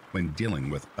responsible when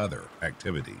dealing with other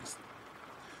activities.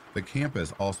 The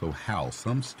campus also housed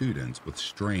some students with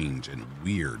strange and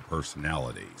weird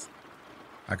personalities.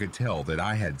 I could tell that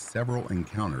I had several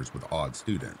encounters with odd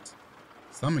students.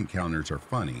 Some encounters are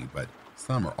funny, but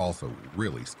some are also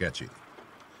really sketchy.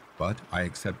 But I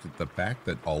accepted the fact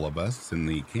that all of us in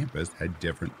the campus had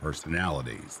different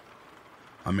personalities.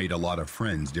 I made a lot of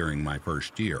friends during my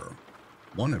first year.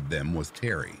 One of them was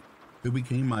Terry, who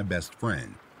became my best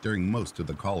friend during most of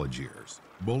the college years.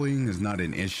 Bullying is not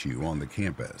an issue on the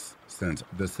campus, since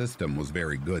the system was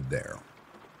very good there.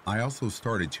 I also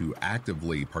started to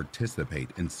actively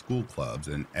participate in school clubs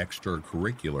and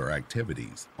extracurricular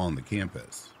activities on the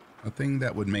campus, a thing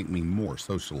that would make me more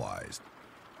socialized.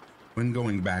 When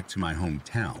going back to my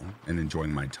hometown and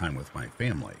enjoying my time with my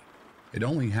family, it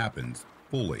only happens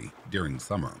fully during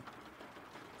summer.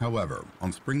 However,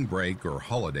 on spring break or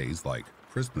holidays like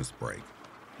Christmas break,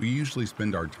 we usually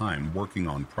spend our time working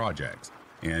on projects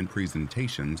and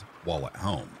presentations while at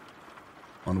home.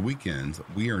 On weekends,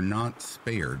 we are not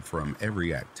spared from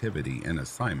every activity and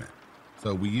assignment,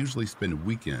 so we usually spend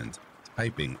weekends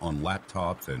typing on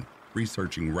laptops and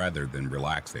researching rather than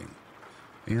relaxing,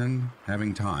 and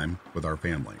having time with our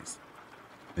families.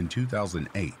 In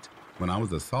 2008, when I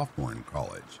was a sophomore in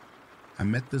college, I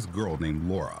met this girl named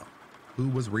Laura, who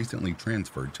was recently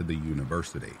transferred to the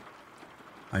university.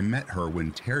 I met her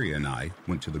when Terry and I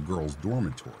went to the girls'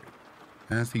 dormitory,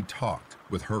 as he talked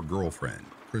with her girlfriend,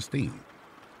 Christine.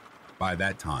 By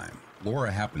that time, Laura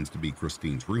happens to be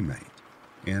Christine's roommate,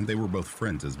 and they were both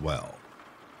friends as well.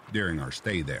 During our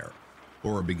stay there,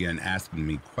 Laura began asking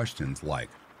me questions like,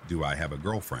 "Do I have a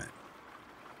girlfriend?"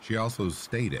 She also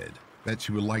stated that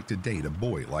she would like to date a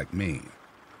boy like me.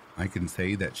 I can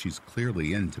say that she's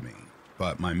clearly into me,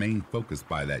 but my main focus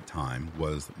by that time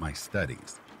was my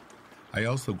studies. I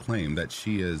also claim that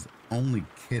she is only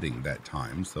kidding that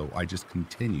time, so I just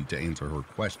continued to answer her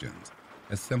questions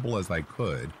as simple as I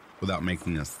could without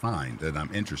making a sign that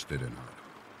I'm interested in her.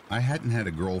 I hadn't had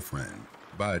a girlfriend,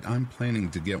 but I'm planning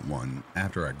to get one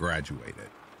after I graduated.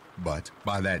 But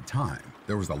by that time,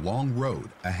 there was a long road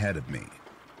ahead of me.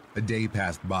 A day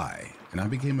passed by, and I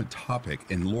became a topic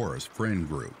in Laura's friend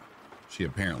group. She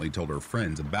apparently told her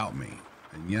friends about me,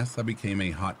 and yes, I became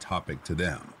a hot topic to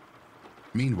them.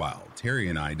 Meanwhile, Terry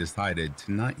and I decided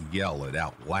to not yell it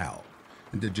out loud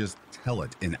and to just tell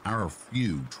it in our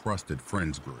few trusted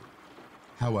friends group.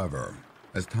 However,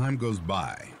 as time goes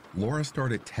by, Laura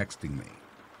started texting me.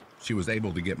 She was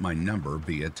able to get my number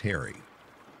via Terry.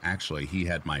 Actually, he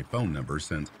had my phone number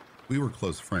since we were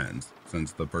close friends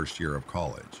since the first year of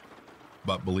college.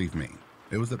 But believe me,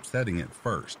 it was upsetting at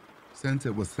first, since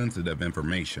it was sensitive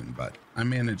information, but I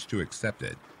managed to accept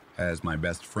it as my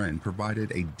best friend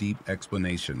provided a deep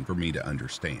explanation for me to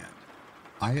understand.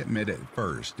 I admit at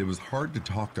first it was hard to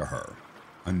talk to her.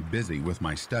 I'm busy with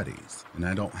my studies, and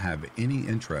I don't have any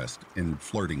interest in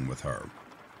flirting with her.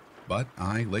 But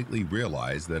I lately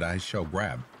realized that I shall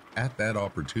grab at that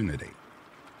opportunity,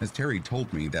 as Terry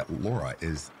told me that Laura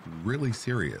is really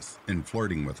serious in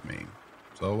flirting with me,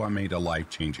 so I made a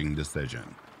life-changing decision.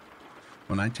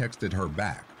 When I texted her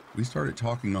back, we started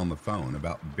talking on the phone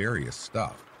about various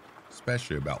stuff,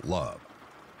 especially about love.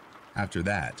 After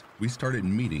that, we started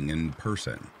meeting in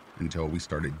person until we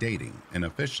started dating, and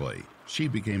officially, she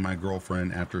became my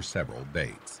girlfriend after several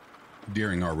dates.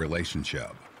 During our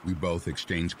relationship, we both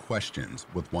exchanged questions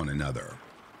with one another.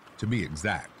 To be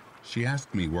exact, she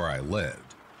asked me where I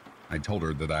lived. I told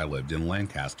her that I lived in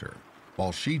Lancaster,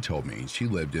 while she told me she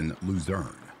lived in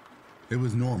Luzerne. It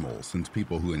was normal since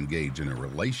people who engage in a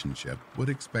relationship would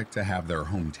expect to have their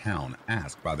hometown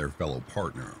asked by their fellow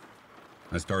partner.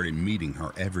 I started meeting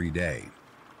her every day.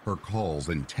 Her calls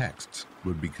and texts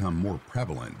would become more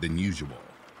prevalent than usual.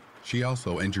 She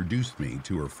also introduced me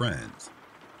to her friends.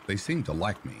 They seemed to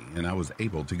like me, and I was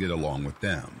able to get along with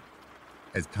them.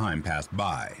 As time passed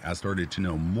by, I started to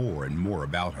know more and more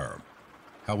about her.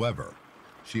 However,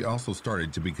 she also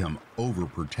started to become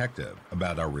overprotective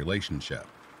about our relationship.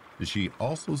 She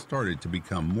also started to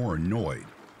become more annoyed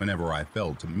whenever I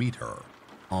failed to meet her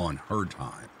on her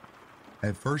time.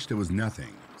 At first it was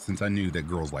nothing, since I knew that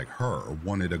girls like her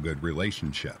wanted a good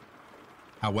relationship.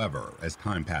 However, as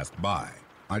time passed by,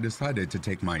 I decided to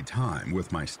take my time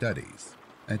with my studies.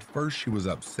 At first she was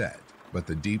upset, but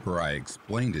the deeper I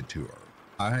explained it to her,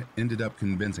 I ended up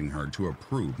convincing her to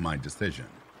approve my decision.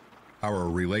 Our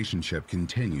relationship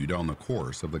continued on the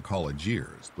course of the college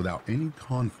years without any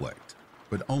conflict,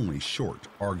 but only short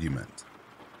arguments.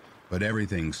 But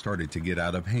everything started to get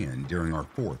out of hand during our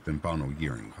fourth and final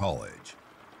year in college.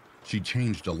 She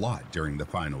changed a lot during the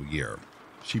final year.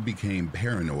 She became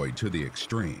paranoid to the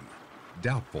extreme,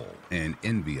 doubtful and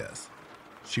envious.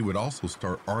 She would also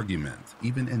start arguments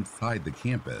even inside the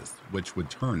campus, which would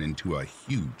turn into a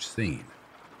huge scene.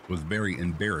 It was very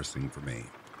embarrassing for me.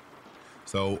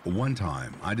 So one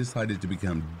time I decided to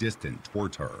become distant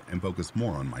towards her and focus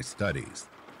more on my studies.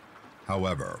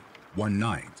 However, one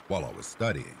night while I was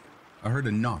studying, I heard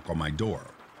a knock on my door,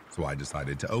 so I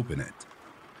decided to open it.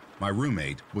 My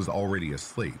roommate was already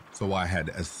asleep, so I had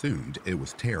assumed it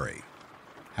was Terry.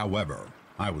 However,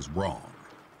 I was wrong.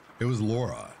 It was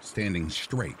Laura standing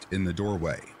straight in the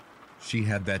doorway. She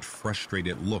had that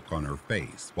frustrated look on her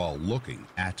face while looking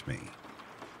at me.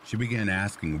 She began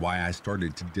asking why I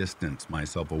started to distance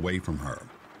myself away from her.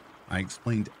 I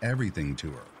explained everything to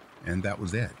her, and that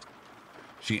was it.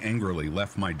 She angrily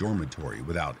left my dormitory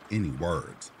without any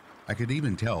words. I could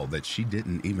even tell that she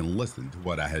didn't even listen to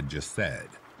what I had just said.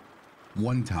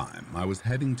 One time, I was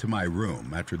heading to my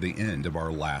room after the end of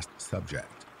our last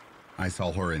subject. I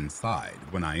saw her inside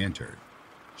when I entered.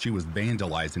 She was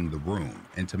vandalizing the room,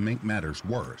 and to make matters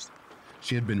worse,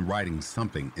 she had been writing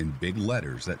something in big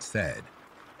letters that said,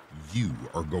 "You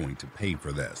are going to pay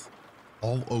for this,"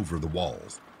 all over the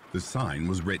walls. The sign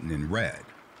was written in red.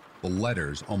 The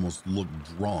letters almost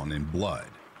looked drawn in blood.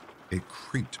 It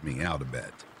creeped me out a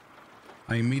bit.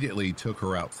 I immediately took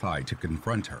her outside to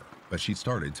confront her, but she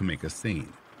started to make a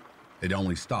scene. It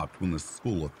only stopped when the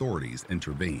school authorities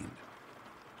intervened.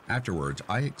 Afterwards,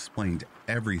 I explained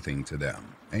everything to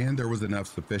them, and there was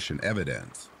enough sufficient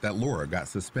evidence that Laura got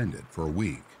suspended for a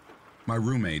week. My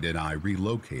roommate and I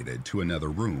relocated to another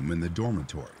room in the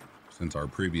dormitory, since our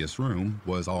previous room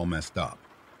was all messed up.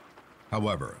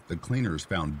 However, the cleaners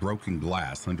found broken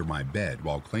glass under my bed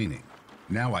while cleaning.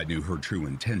 Now I knew her true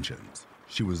intentions.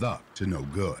 She was up to no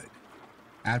good.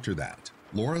 After that,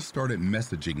 Laura started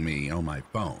messaging me on my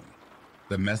phone.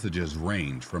 The messages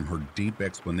ranged from her deep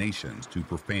explanations to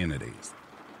profanities.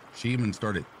 She even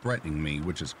started threatening me,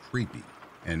 which is creepy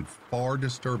and far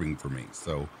disturbing for me,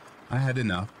 so I had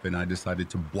enough and I decided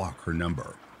to block her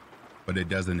number. But it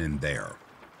doesn't end there.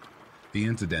 The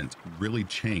incident really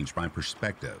changed my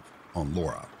perspective on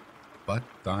Laura, but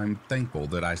I'm thankful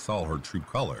that I saw her true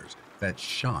colors that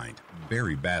shined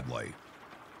very badly.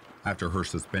 After her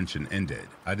suspension ended,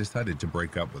 I decided to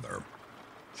break up with her.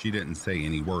 She didn't say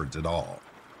any words at all,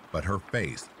 but her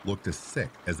face looked as sick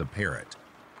as a parrot,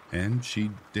 and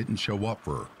she didn't show up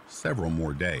for several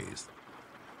more days.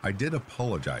 I did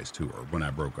apologize to her when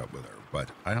I broke up with her,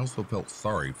 but I also felt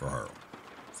sorry for her,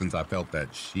 since I felt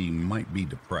that she might be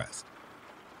depressed.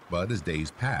 But as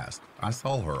days passed, I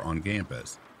saw her on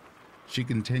campus. She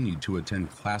continued to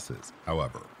attend classes,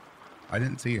 however. I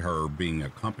didn't see her being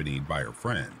accompanied by her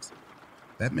friends.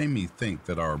 That made me think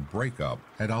that our breakup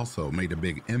had also made a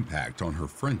big impact on her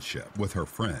friendship with her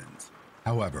friends.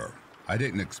 However, I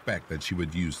didn't expect that she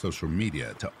would use social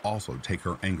media to also take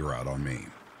her anger out on me.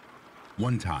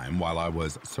 One time while I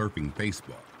was surfing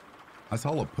Facebook, I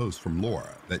saw a post from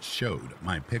Laura that showed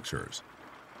my pictures.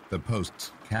 The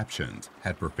post's captions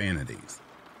had profanities.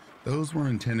 Those were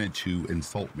intended to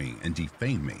insult me and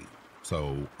defame me,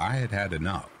 so I had had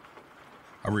enough.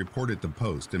 I reported the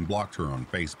post and blocked her on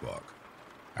Facebook.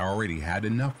 I already had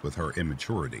enough with her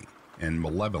immaturity and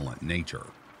malevolent nature,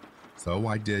 so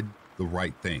I did the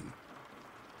right thing.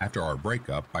 After our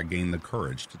breakup, I gained the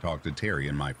courage to talk to Terry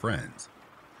and my friends.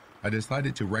 I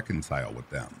decided to reconcile with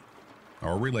them.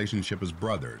 Our relationship as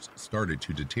brothers started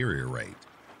to deteriorate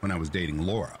when I was dating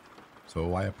Laura,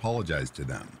 so I apologized to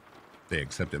them. They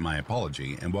accepted my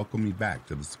apology and welcomed me back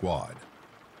to the squad.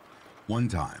 One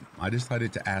time, I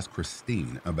decided to ask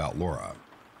Christine about Laura.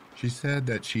 She said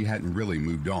that she hadn't really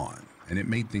moved on, and it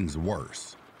made things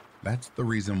worse. That's the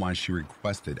reason why she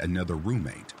requested another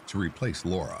roommate to replace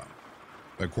Laura.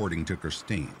 According to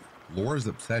Christine, Laura's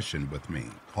obsession with me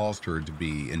caused her to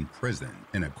be in prison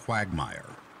in a quagmire.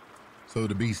 So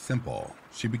to be simple,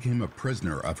 she became a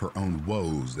prisoner of her own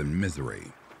woes and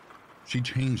misery. She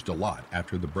changed a lot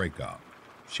after the breakup.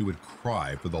 She would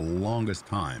cry for the longest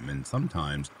time, and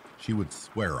sometimes she would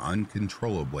swear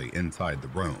uncontrollably inside the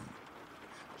room.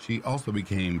 She also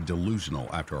became delusional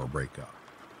after our breakup.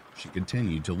 She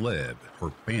continued to live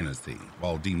her fantasy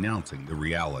while denouncing the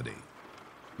reality.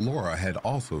 Laura had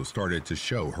also started to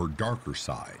show her darker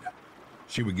side.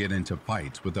 She would get into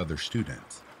fights with other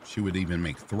students. She would even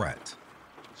make threats.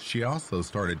 She also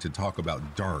started to talk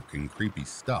about dark and creepy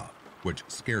stuff, which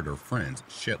scared her friends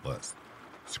shitless.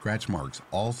 Scratch marks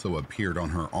also appeared on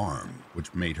her arm,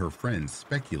 which made her friends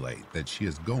speculate that she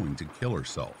is going to kill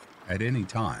herself at any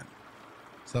time.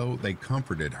 So they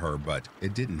comforted her, but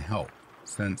it didn't help,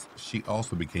 since she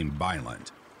also became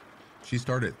violent. She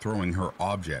started throwing her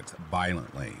objects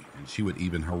violently, and she would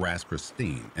even harass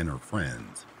Christine and her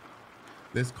friends.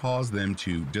 This caused them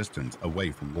to distance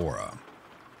away from Laura.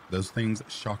 Those things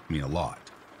shocked me a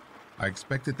lot. I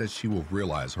expected that she will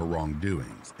realize her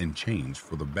wrongdoings and change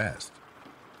for the best.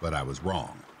 But I was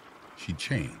wrong. She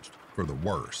changed for the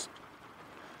worst.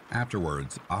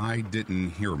 Afterwards, I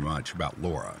didn't hear much about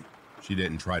Laura. She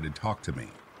didn't try to talk to me.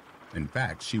 In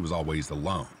fact, she was always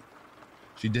alone.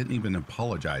 She didn't even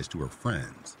apologize to her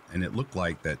friends, and it looked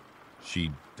like that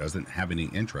she doesn't have any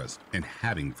interest in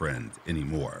having friends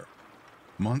anymore.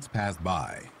 Months passed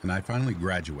by, and I finally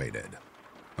graduated.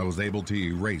 I was able to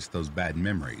erase those bad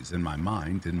memories in my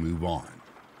mind and move on.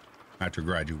 After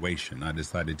graduation, I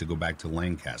decided to go back to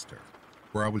Lancaster,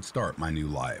 where I would start my new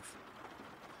life.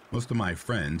 Most of my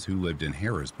friends who lived in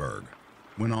Harrisburg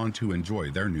went on to enjoy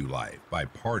their new life by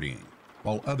partying,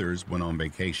 while others went on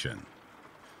vacation.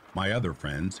 My other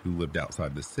friends who lived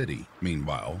outside the city,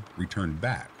 meanwhile, returned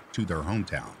back to their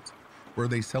hometowns, where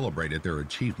they celebrated their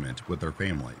achievement with their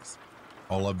families.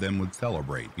 All of them would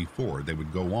celebrate before they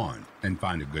would go on and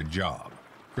find a good job.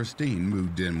 Christine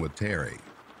moved in with Terry,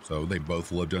 so they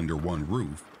both lived under one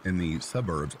roof in the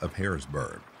suburbs of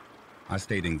Harrisburg. I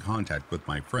stayed in contact with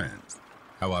my friends.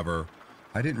 However,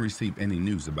 I didn't receive any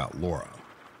news about Laura.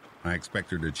 I expect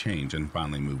her to change and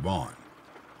finally move on.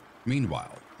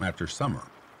 Meanwhile, after summer,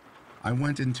 I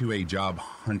went into a job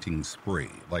hunting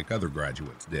spree like other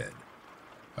graduates did.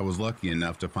 I was lucky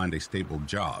enough to find a stable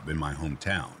job in my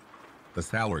hometown. The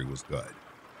salary was good.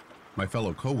 My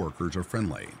fellow coworkers are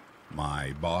friendly.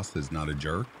 My boss is not a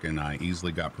jerk, and I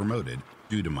easily got promoted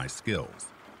due to my skills.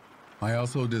 I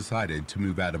also decided to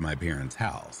move out of my parents'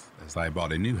 house as I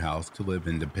bought a new house to live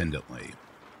independently.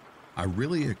 I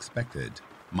really expected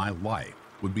my life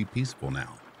would be peaceful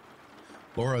now.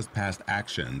 Laura's past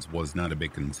actions was not a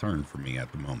big concern for me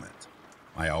at the moment.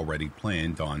 I already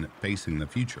planned on facing the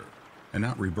future and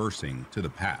not reversing to the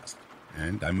past,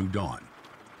 and I moved on.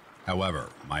 However,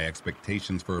 my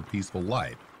expectations for a peaceful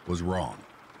life was wrong.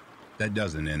 That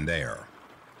doesn't end there.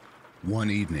 One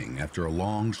evening, after a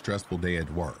long, stressful day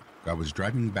at work, I was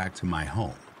driving back to my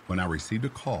home when I received a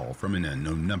call from an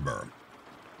unknown number.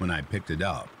 When I picked it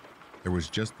up, there was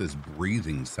just this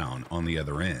breathing sound on the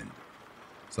other end.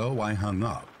 So I hung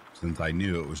up, since I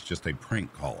knew it was just a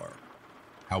prank caller.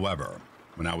 However,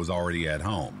 when I was already at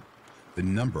home, the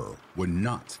number would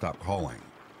not stop calling,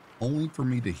 only for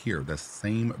me to hear the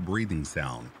same breathing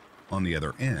sound on the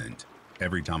other end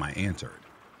every time I answered.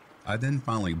 I then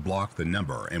finally blocked the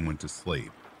number and went to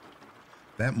sleep.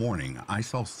 That morning, I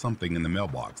saw something in the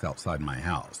mailbox outside my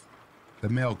house. The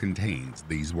mail contains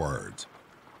these words: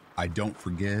 "I don't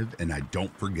forgive and I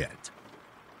don't forget,"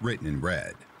 written in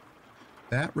red.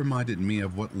 That reminded me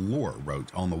of what Laura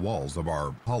wrote on the walls of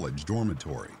our college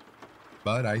dormitory.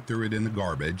 But I threw it in the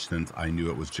garbage since I knew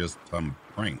it was just some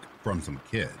prank from some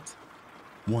kids.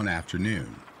 One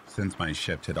afternoon, since my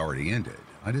shift had already ended,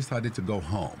 I decided to go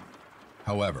home.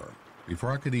 However,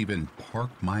 before I could even park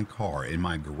my car in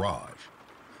my garage,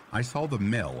 I saw the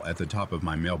mail at the top of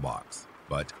my mailbox,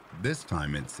 but this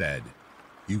time it said,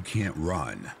 "You can't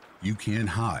run, you can't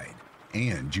hide,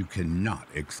 and you cannot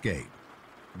escape,"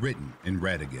 written in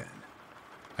red again.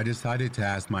 I decided to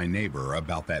ask my neighbor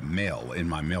about that mail in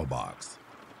my mailbox.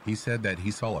 He said that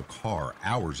he saw a car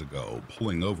hours ago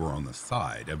pulling over on the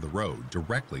side of the road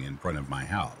directly in front of my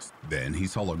house. Then he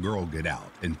saw a girl get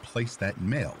out and place that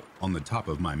mail on the top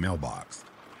of my mailbox.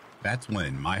 That's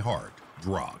when my heart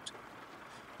dropped.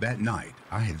 That night,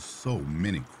 I had so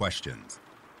many questions.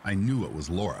 I knew it was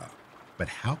Laura, but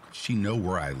how could she know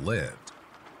where I lived?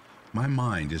 My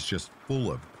mind is just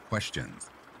full of questions.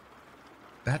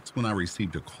 That's when I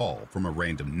received a call from a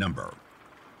random number.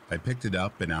 I picked it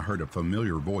up and I heard a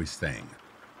familiar voice saying,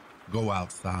 "Go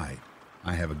outside.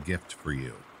 I have a gift for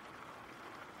you."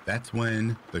 That's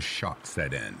when the shock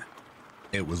set in.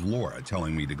 It was Laura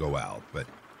telling me to go out, but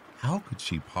how could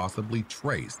she possibly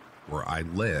trace where I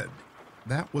lived?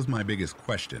 That was my biggest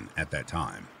question at that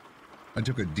time. I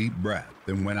took a deep breath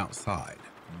and went outside,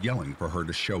 yelling for her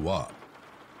to show up.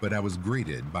 But I was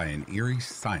greeted by an eerie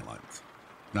silence.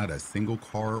 Not a single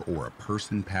car or a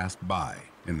person passed by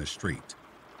in the street.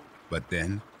 But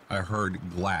then I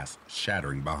heard glass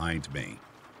shattering behind me.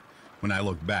 When I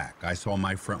looked back, I saw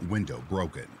my front window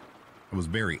broken. I was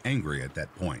very angry at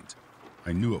that point.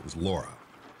 I knew it was Laura,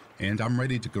 and I'm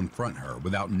ready to confront her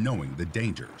without knowing the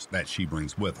dangers that she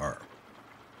brings with her.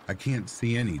 I can't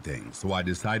see anything, so I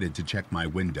decided to check my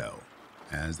window.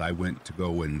 As I went to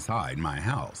go inside my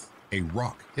house, a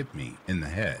rock hit me in the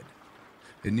head.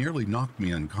 It nearly knocked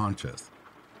me unconscious.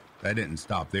 That didn't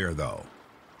stop there, though.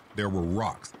 There were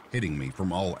rocks hitting me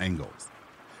from all angles.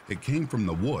 It came from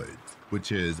the woods,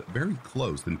 which is very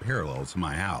close and parallel to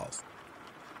my house.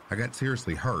 I got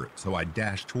seriously hurt, so I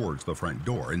dashed towards the front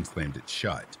door and slammed it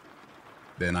shut.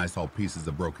 Then I saw pieces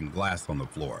of broken glass on the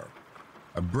floor.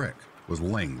 A brick was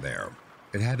laying there.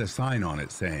 It had a sign on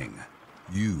it saying,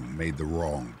 "You made the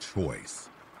wrong choice."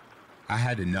 I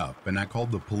had enough and I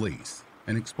called the police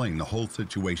and explained the whole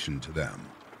situation to them.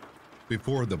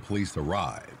 Before the police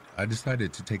arrived, I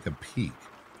decided to take a peek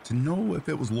to know if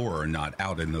it was Laura or not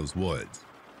out in those woods.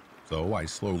 So I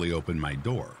slowly opened my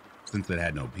door since it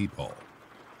had no peephole.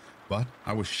 But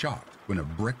I was shocked when a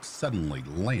brick suddenly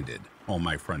landed on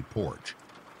my front porch.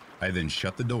 I then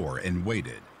shut the door and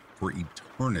waited for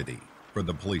eternity for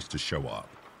the police to show up.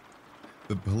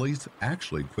 The police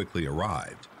actually quickly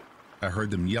arrived. I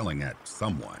heard them yelling at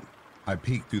someone. I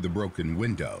peeked through the broken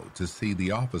window to see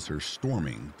the officers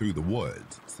storming through the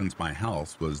woods since my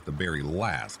house was the very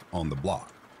last on the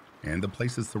block, and the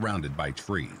place is surrounded by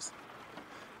trees.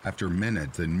 After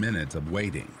minutes and minutes of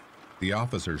waiting, the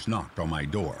officers knocked on my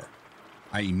door.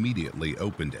 I immediately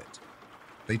opened it.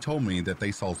 They told me that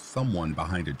they saw someone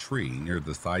behind a tree near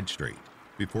the side street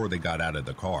before they got out of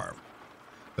the car.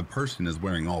 The person is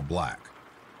wearing all black.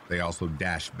 They also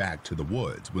dashed back to the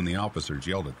woods when the officers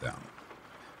yelled at them.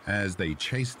 As they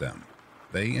chased them,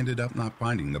 they ended up not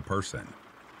finding the person.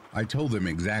 I told them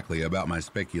exactly about my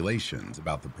speculations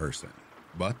about the person,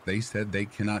 but they said they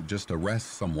cannot just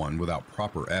arrest someone without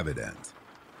proper evidence.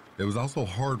 It was also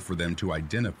hard for them to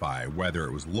identify whether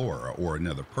it was Laura or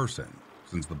another person,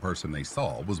 since the person they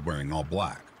saw was wearing all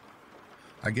black.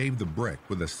 I gave the brick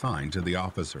with a sign to the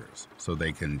officers so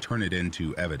they can turn it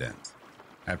into evidence.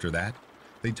 After that,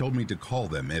 they told me to call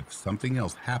them if something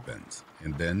else happens,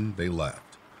 and then they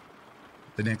left.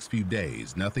 The next few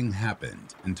days, nothing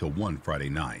happened until one Friday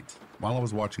night while I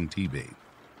was watching TV.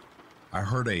 I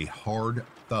heard a hard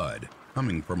thud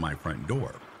coming from my front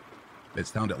door. It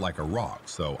sounded like a rock,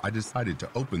 so I decided to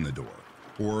open the door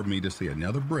for me to see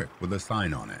another brick with a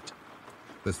sign on it.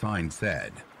 The sign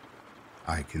said,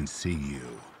 "I can see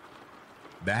you."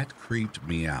 That creeped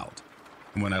me out.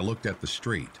 And when I looked at the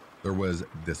street, there was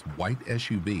this white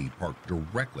SUV parked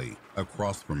directly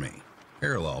across from me,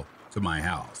 parallel to my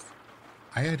house.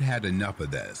 I had had enough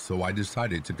of this, so I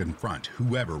decided to confront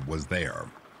whoever was there.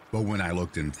 But when I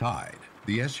looked inside,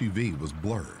 the SUV was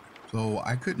blurred, so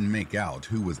I couldn't make out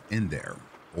who was in there,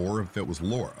 or if it was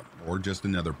Laura or just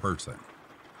another person.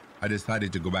 I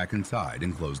decided to go back inside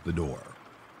and close the door.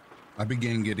 I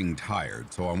began getting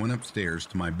tired, so I went upstairs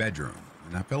to my bedroom,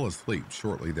 and I fell asleep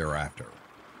shortly thereafter.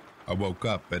 I woke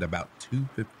up at about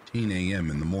 2:15 a.m.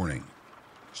 in the morning.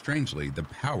 Strangely, the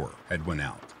power had went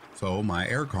out, so my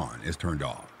aircon is turned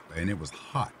off, and it was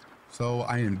hot So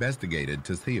I investigated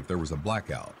to see if there was a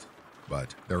blackout,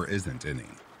 but there isn't any,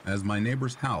 as my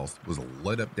neighbor's house was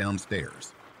lit up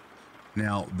downstairs.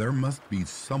 Now, there must be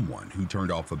someone who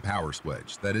turned off the power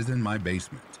switch that is in my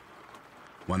basement.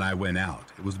 When I went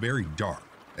out, it was very dark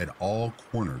at all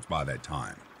corners by that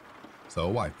time,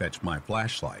 so I fetched my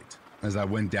flashlight. As I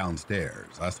went downstairs,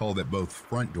 I saw that both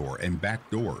front door and back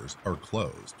doors are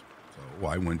closed, so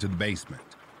I went to the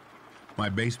basement. My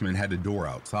basement had a door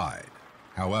outside.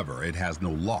 However, it has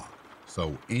no lock,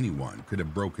 so anyone could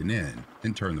have broken in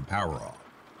and turned the power off.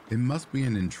 It must be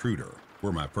an intruder,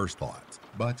 were my first thoughts,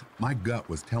 but my gut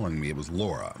was telling me it was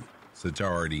Laura, since I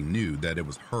already knew that it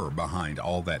was her behind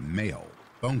all that mail,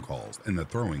 phone calls, and the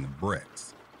throwing of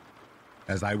bricks.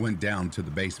 As I went down to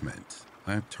the basement,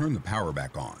 I turned the power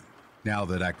back on. Now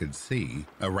that I could see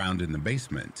around in the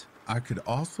basement, I could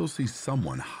also see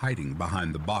someone hiding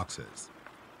behind the boxes.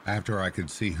 After I could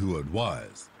see who it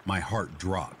was, my heart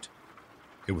dropped.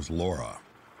 It was Laura.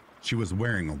 She was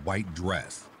wearing a white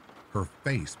dress. Her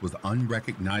face was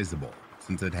unrecognizable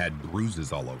since it had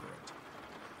bruises all over it.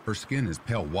 Her skin is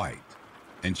pale white,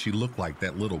 and she looked like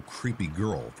that little creepy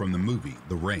girl from the movie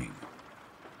The Ring.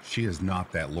 She is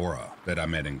not that Laura that I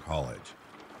met in college,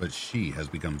 but she has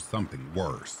become something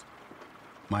worse.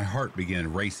 My heart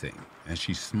began racing as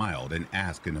she smiled and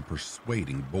asked in a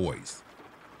persuading voice,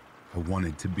 "I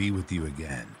wanted to be with you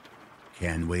again.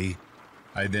 Can we?"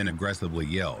 I then aggressively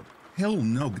yelled, "Hell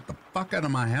no, get the fuck out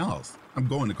of my house. I'm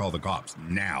going to call the cops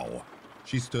now."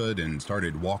 She stood and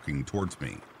started walking towards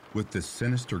me with this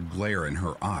sinister glare in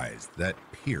her eyes that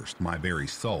pierced my very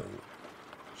soul.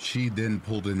 She then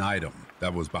pulled an item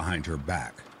that was behind her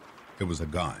back. It was a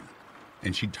gun,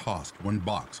 and she tossed one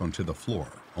box onto the floor,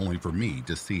 only for me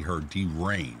to see her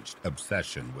deranged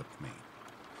obsession with me.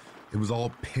 It was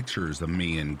all pictures of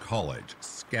me in college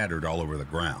scattered all over the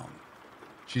ground.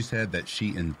 She said that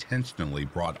she intentionally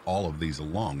brought all of these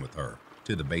along with her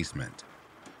to the basement.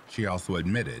 She also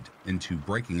admitted into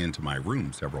breaking into my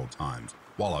room several times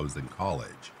while I was in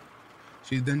college.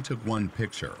 She then took one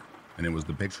picture, and it was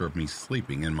the picture of me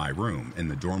sleeping in my room in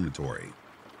the dormitory.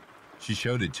 She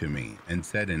showed it to me and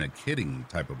said in a kidding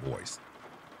type of voice,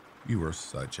 "You are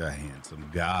such a handsome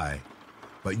guy,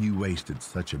 but you wasted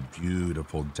such a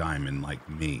beautiful diamond like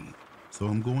me, so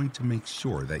I'm going to make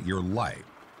sure that your life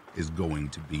is going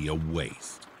to be a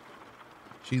waste."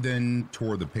 She then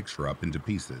tore the picture up into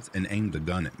pieces and aimed the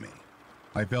gun at me.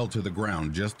 I fell to the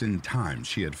ground just in time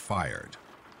she had fired.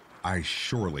 I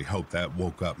surely hope that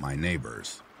woke up my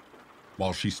neighbors.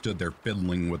 While she stood there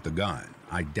fiddling with the gun,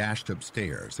 I dashed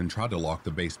upstairs and tried to lock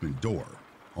the basement door,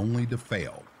 only to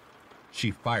fail.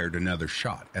 She fired another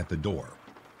shot at the door.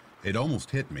 It almost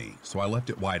hit me, so I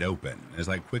left it wide open as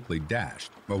I quickly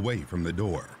dashed away from the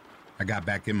door. I got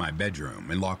back in my bedroom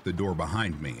and locked the door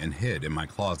behind me and hid in my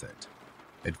closet.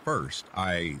 At first,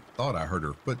 I thought I heard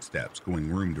her footsteps going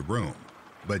room to room,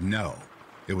 but no,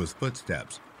 it was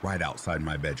footsteps right outside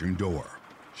my bedroom door.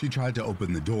 She tried to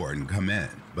open the door and come in,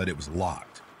 but it was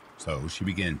locked, so she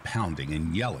began pounding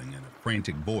and yelling in a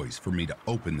frantic voice for me to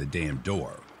open the damn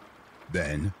door.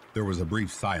 Then there was a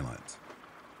brief silence.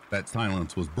 That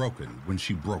silence was broken when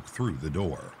she broke through the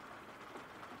door.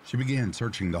 She began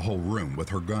searching the whole room with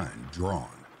her gun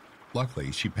drawn.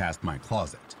 Luckily, she passed my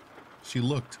closet. She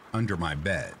looked under my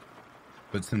bed,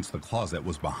 but since the closet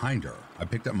was behind her, I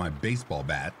picked up my baseball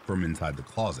bat from inside the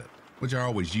closet, which I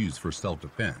always use for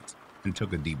self-defense, and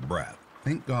took a deep breath.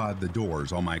 Thank God the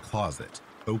doors on my closet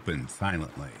opened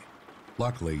silently.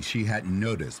 Luckily, she hadn't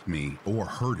noticed me or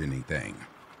heard anything.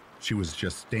 She was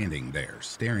just standing there,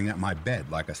 staring at my bed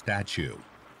like a statue.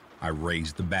 I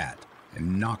raised the bat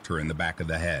and knocked her in the back of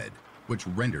the head, which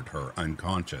rendered her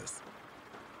unconscious.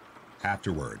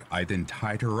 Afterward, I then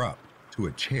tied her up to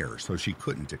a chair so she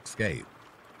couldn't escape.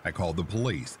 I called the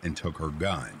police and took her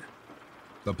gun.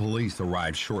 The police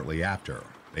arrived shortly after.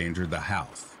 They entered the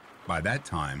house. By that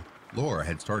time, Laura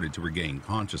had started to regain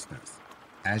consciousness.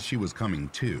 As she was coming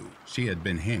to, she had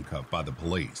been handcuffed by the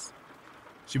police.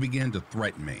 She began to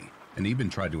threaten me and even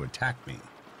tried to attack me,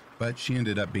 but she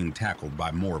ended up being tackled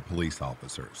by more police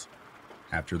officers.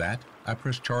 After that, I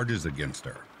pressed charges against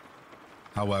her.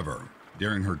 However,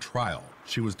 during her trial,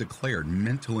 she was declared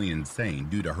mentally insane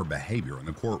due to her behavior in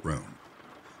the courtroom.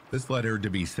 This led her to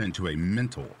be sent to a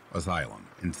mental asylum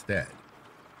instead.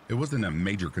 It wasn't a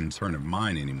major concern of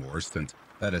mine anymore since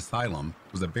that asylum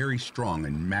was a very strong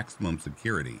and maximum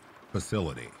security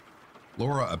facility.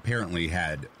 Laura apparently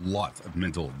had lots of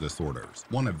mental disorders,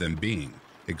 one of them being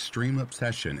extreme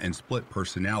obsession and split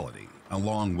personality,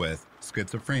 along with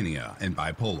schizophrenia and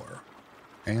bipolar.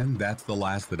 And that's the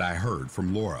last that I heard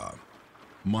from Laura.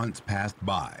 Months passed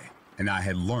by, and I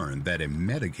had learned that a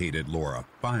medicated Laura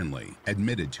finally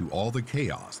admitted to all the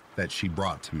chaos that she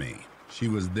brought to me. She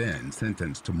was then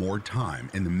sentenced to more time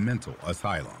in the mental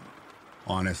asylum.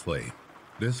 Honestly,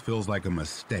 this feels like a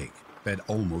mistake that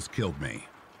almost killed me.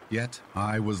 Yet,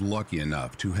 I was lucky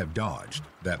enough to have dodged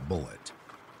that bullet.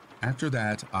 After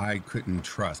that, I couldn't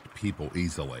trust people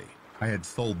easily. I had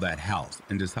sold that house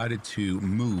and decided to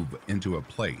move into a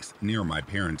place near my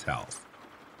parents' house.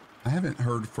 I haven't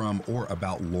heard from or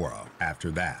about Laura after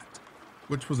that,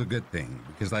 which was a good thing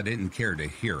because I didn't care to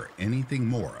hear anything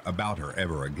more about her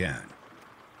ever again.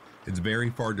 It's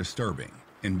very far disturbing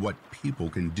in what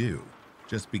people can do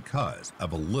just because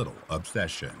of a little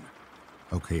obsession.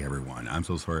 Okay, everyone, I'm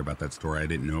so sorry about that story. I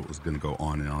didn't know it was going to go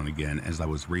on and on again. As I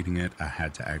was reading it, I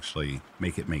had to actually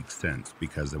make it make sense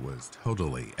because it was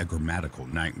totally a grammatical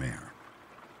nightmare.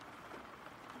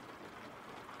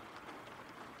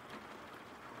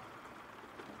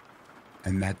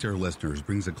 And that, dear listeners,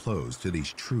 brings a close to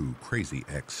these true Crazy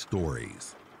Ex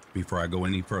stories. Before I go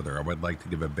any further, I would like to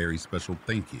give a very special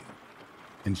thank you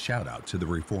and shout out to the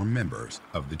reform members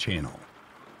of the channel.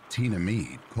 Tina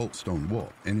Mead, Colt Stone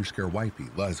Wolf, Interscare Wifey,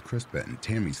 Les Crispin,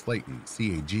 Tammy Slayton,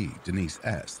 CAG, Denise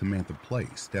S., Samantha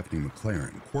Place, Stephanie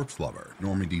McLaren, Corpse Lover,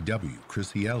 Norman DW,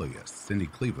 Chrissy Elias, Cindy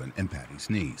Cleveland, and Patty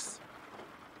Sneese.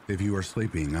 If you are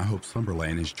sleeping, I hope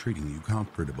Slumberland is treating you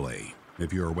comfortably.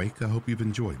 If you are awake, I hope you've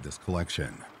enjoyed this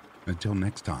collection. Until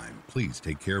next time, please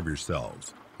take care of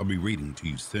yourselves. I'll be reading to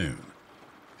you soon.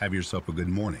 Have yourself a good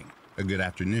morning, a good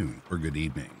afternoon, or good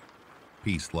evening.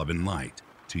 Peace, love, and light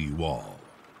to you all.